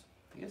 Zeus.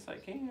 Yes, I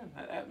can.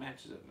 That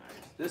matches it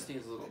nice. This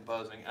needs a little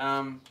buzzing.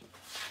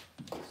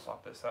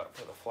 Swap this out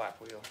for the flap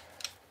wheel.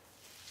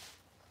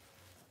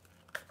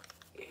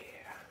 Yeah.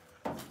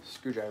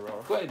 Screwdriver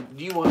roller. Go ahead.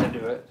 Do you want to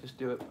do it? Just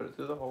do it. Put it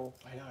through the hole.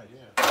 I know, I do.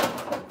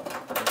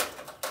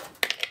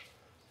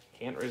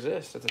 Can't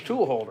resist. It's a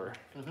tool holder.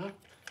 Mm-hmm.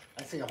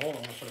 I see a hole,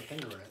 I'm gonna put a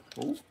finger in it.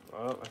 Ooh.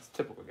 Well, that's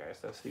typical, guys.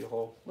 That's the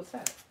hole. What's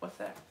that? What's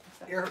that? What's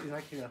that? Ear, you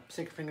like you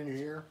stick your finger in your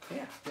ear?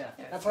 Yeah. Yeah.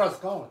 Yeah. That's where I was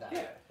going with that.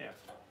 Yeah.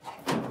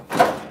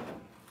 Yeah.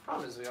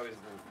 Problem is, we always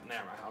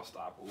never mind. I'll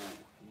stop. Ooh.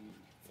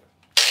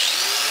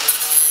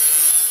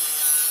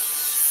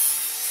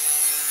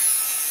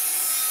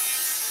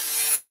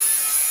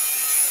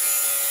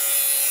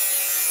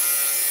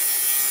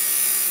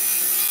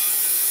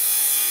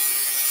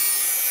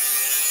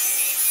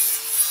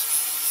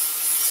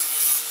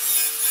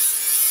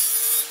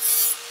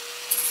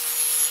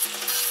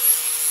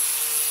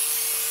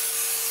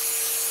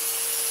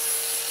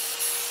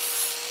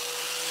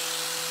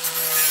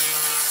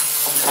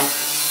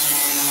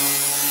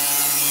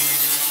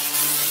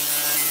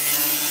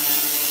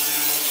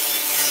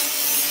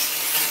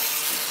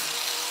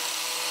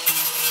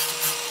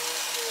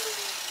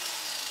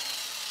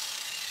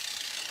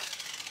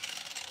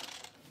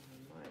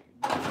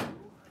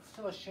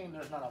 machine,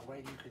 there's not a way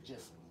you could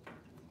just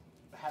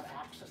have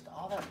access to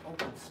all that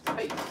open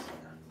space.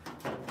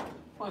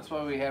 Well, that's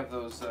why we have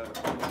those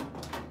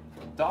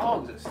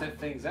dogs that sniff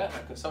things out,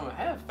 because someone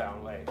have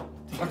found a way to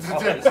use all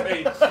that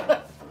space.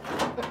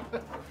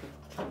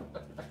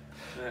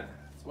 Yeah,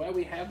 that's why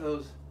we have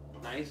those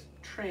nice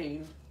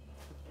trained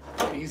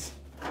puppies.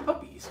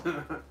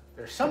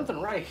 There's something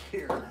right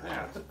here.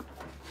 Yeah.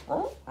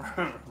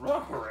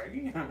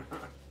 Rockery.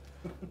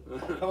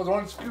 That was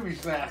one Scooby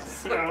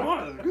snacks.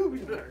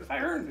 I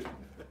earned it.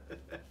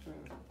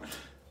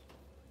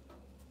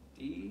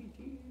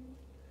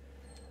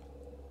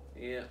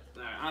 Yeah,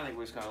 I think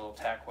we just got a little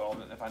tack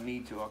weld, and if I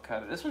need to, I'll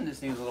cut it. This one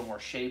just needs a little more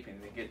shaping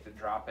to get the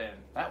drop in.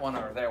 That one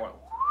over there went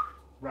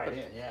right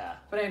in, yeah.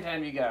 But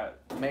anytime you got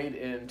made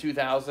in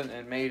 2000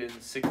 and made in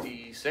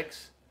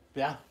 66,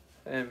 yeah,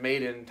 and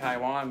made in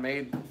Taiwan,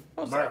 made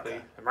most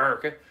likely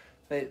America,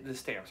 the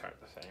stamps aren't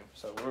the same.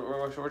 So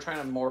we're trying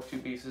to morph two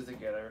pieces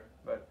together,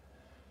 but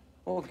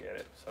we'll get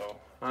it. So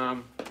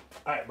all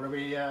right, where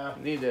we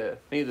need the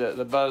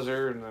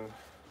buzzer and then.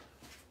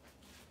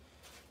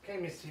 Okay,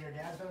 Miss here,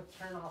 Dad's gonna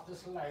turn off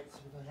this light so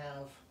we can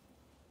have,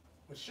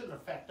 which shouldn't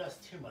affect us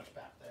too much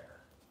back there.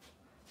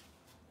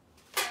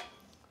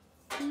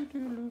 Let's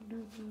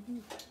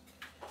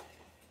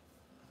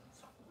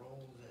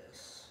roll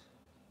this.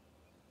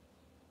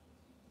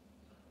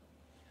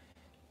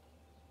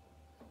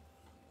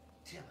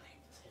 Damn, I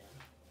hate this hand.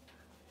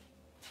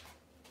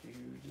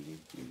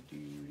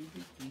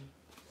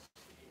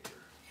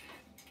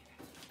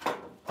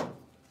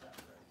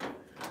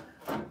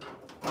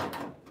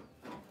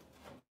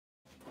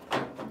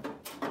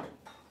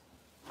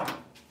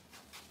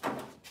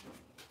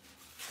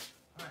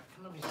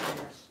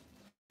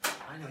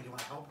 I know you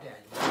want to help Dad.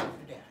 You want to help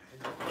your Dad.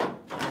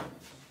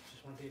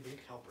 Just want to be a big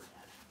helper,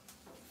 Dad.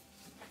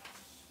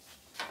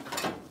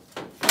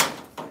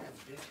 Dad's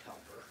a big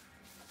helper.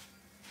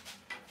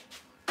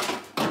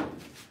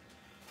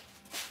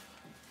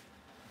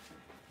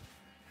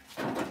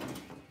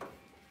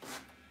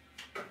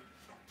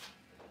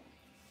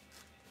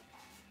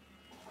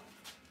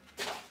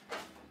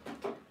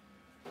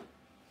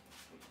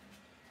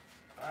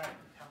 All right,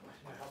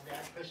 help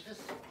Dad push this.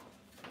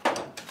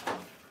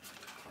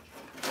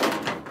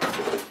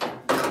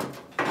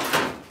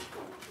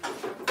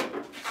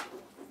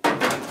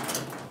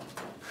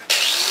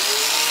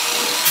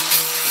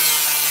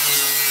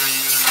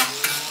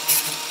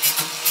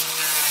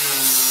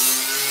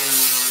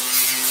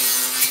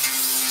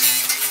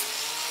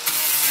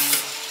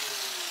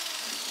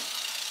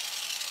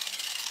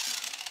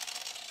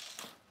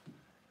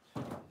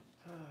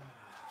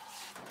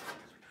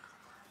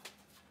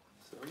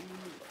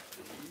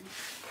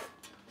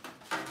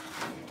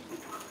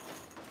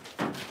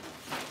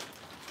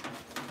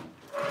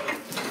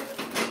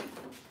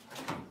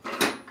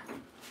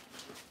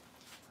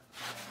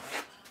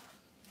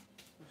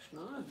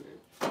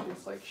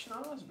 It's like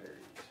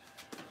schnozberries.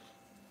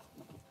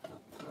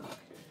 Okay,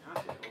 I'll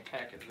take a little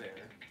packet there.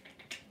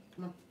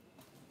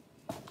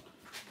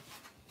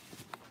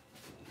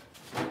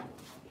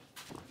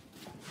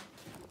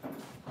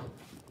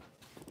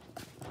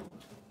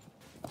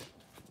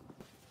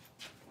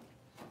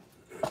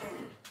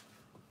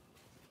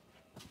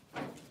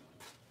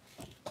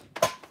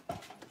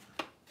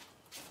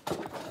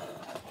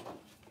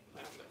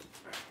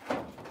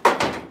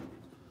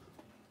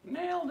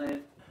 Nailed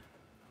it.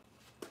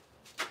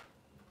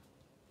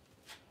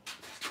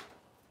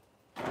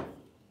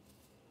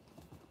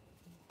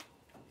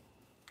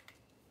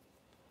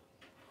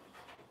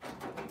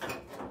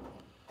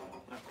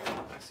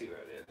 See what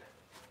I did.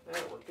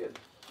 That worked good.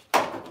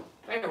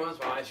 Every once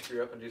in a while I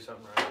screw up and do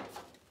something right.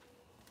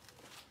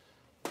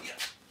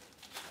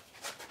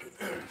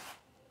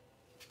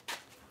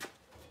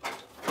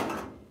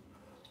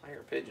 I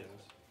hear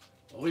pigeons.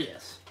 Oh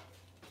yes.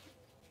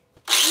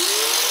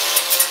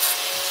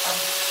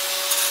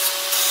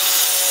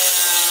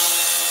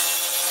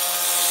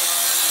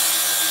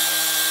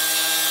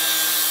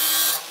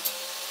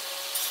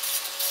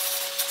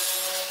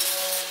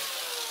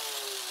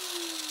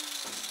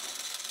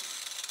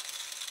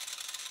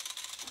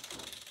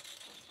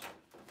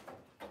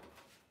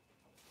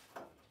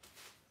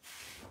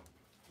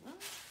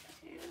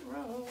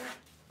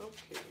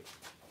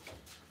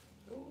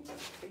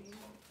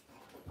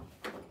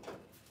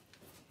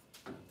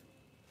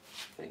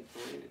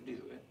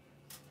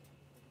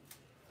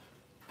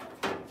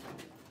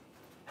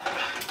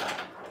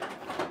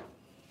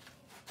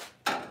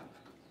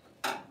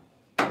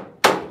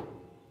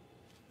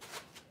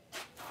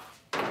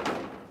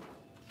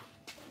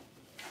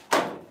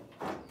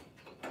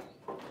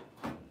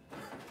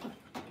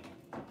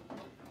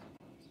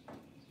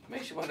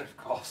 Makes you wonder if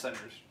call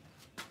centers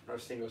are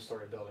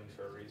single-story buildings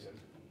for a reason.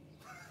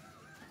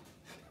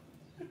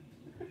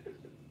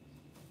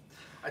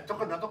 I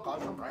took another call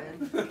from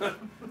Brian.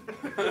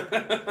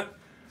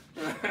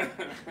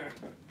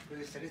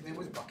 He said his name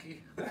was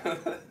Bucky.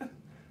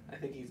 I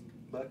think he's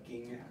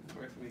bucking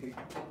with me.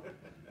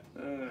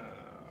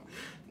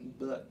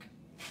 Buck.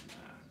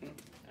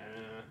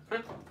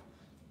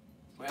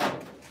 Well,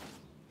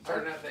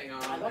 starting out the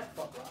thing on. I like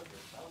Buck Rogers.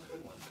 That was a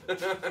good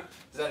one.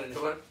 Is that a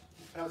new one?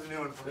 That was a new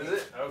one for me. Is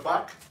it? Okay.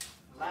 Buck,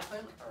 last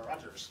name, or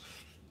Rogers?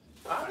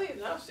 I think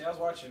no. See, I was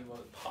watching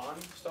Pawn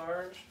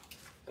Stars,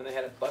 and they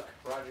had a Buck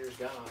Rogers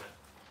gun on it.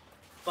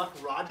 Buck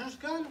Rogers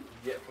gun?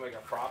 You get from like a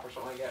prop or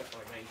something like that, from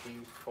like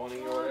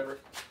 1920 or whatever.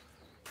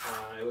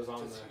 It was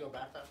on Did the. you go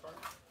back that far?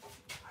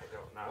 I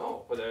don't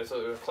know, but that's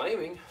what they're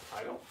claiming.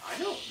 I don't know. I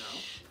don't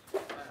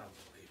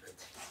believe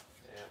it.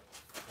 Yeah.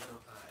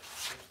 Alright,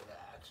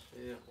 that.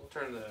 Yeah. We'll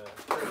turn the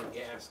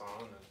gas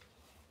on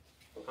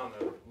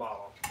the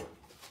bottle.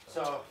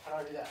 So, how do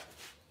I do that?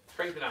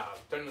 Crank the knob.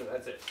 Turn the.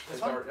 That's it. This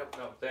Start- one? Yep,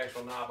 no, the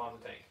actual knob on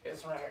the tank. Yep.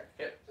 This one right here.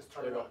 Yep. Just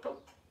turn There it you on. go.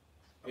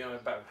 You know,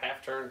 about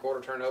half turn, quarter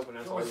turn open.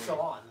 That's It all was you still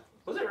need. on.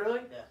 Was it really?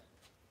 Yeah.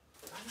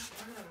 Why not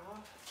turn it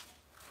off?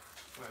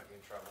 Might be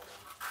in trouble then.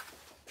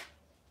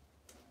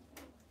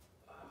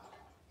 Oh,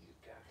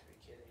 you've got to be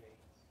kidding me.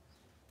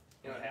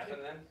 You know what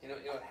happened then? You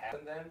know what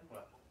happened then?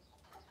 What?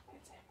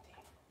 It's empty.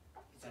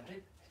 It's empty?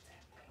 It's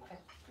empty. Okay,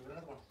 give it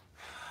another one.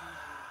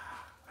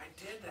 I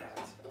did that.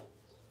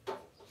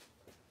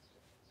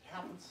 It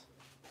happens.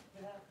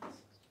 It happens.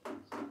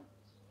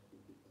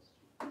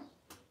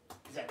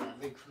 Is that gonna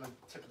leak from the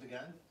tip of the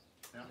gun?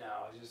 No?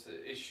 No, it's just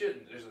it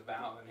shouldn't. There's a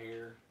valve in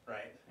here.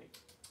 Right.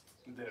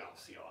 They don't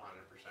seal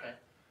 100%. Okay.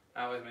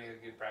 I always make it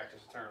a good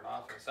practice to turn it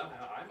off, and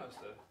somehow I must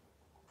have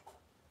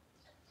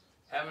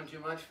having too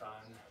much fun.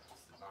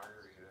 It's the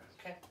margarita.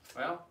 Okay.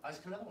 Well, I'll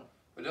just get another one.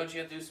 but don't you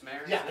have to do some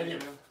errands? Yeah, I then, do. you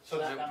know? So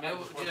that might Maybe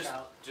just work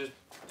out. Just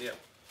yeah.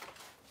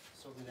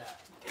 So we'll do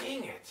that.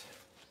 Dang it.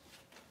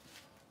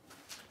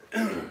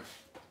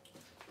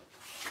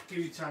 Give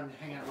you time to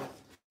hang out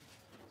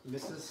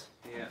with Mrs.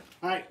 Yeah.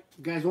 Alright,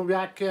 guys, we'll be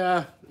back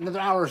another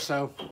hour or so.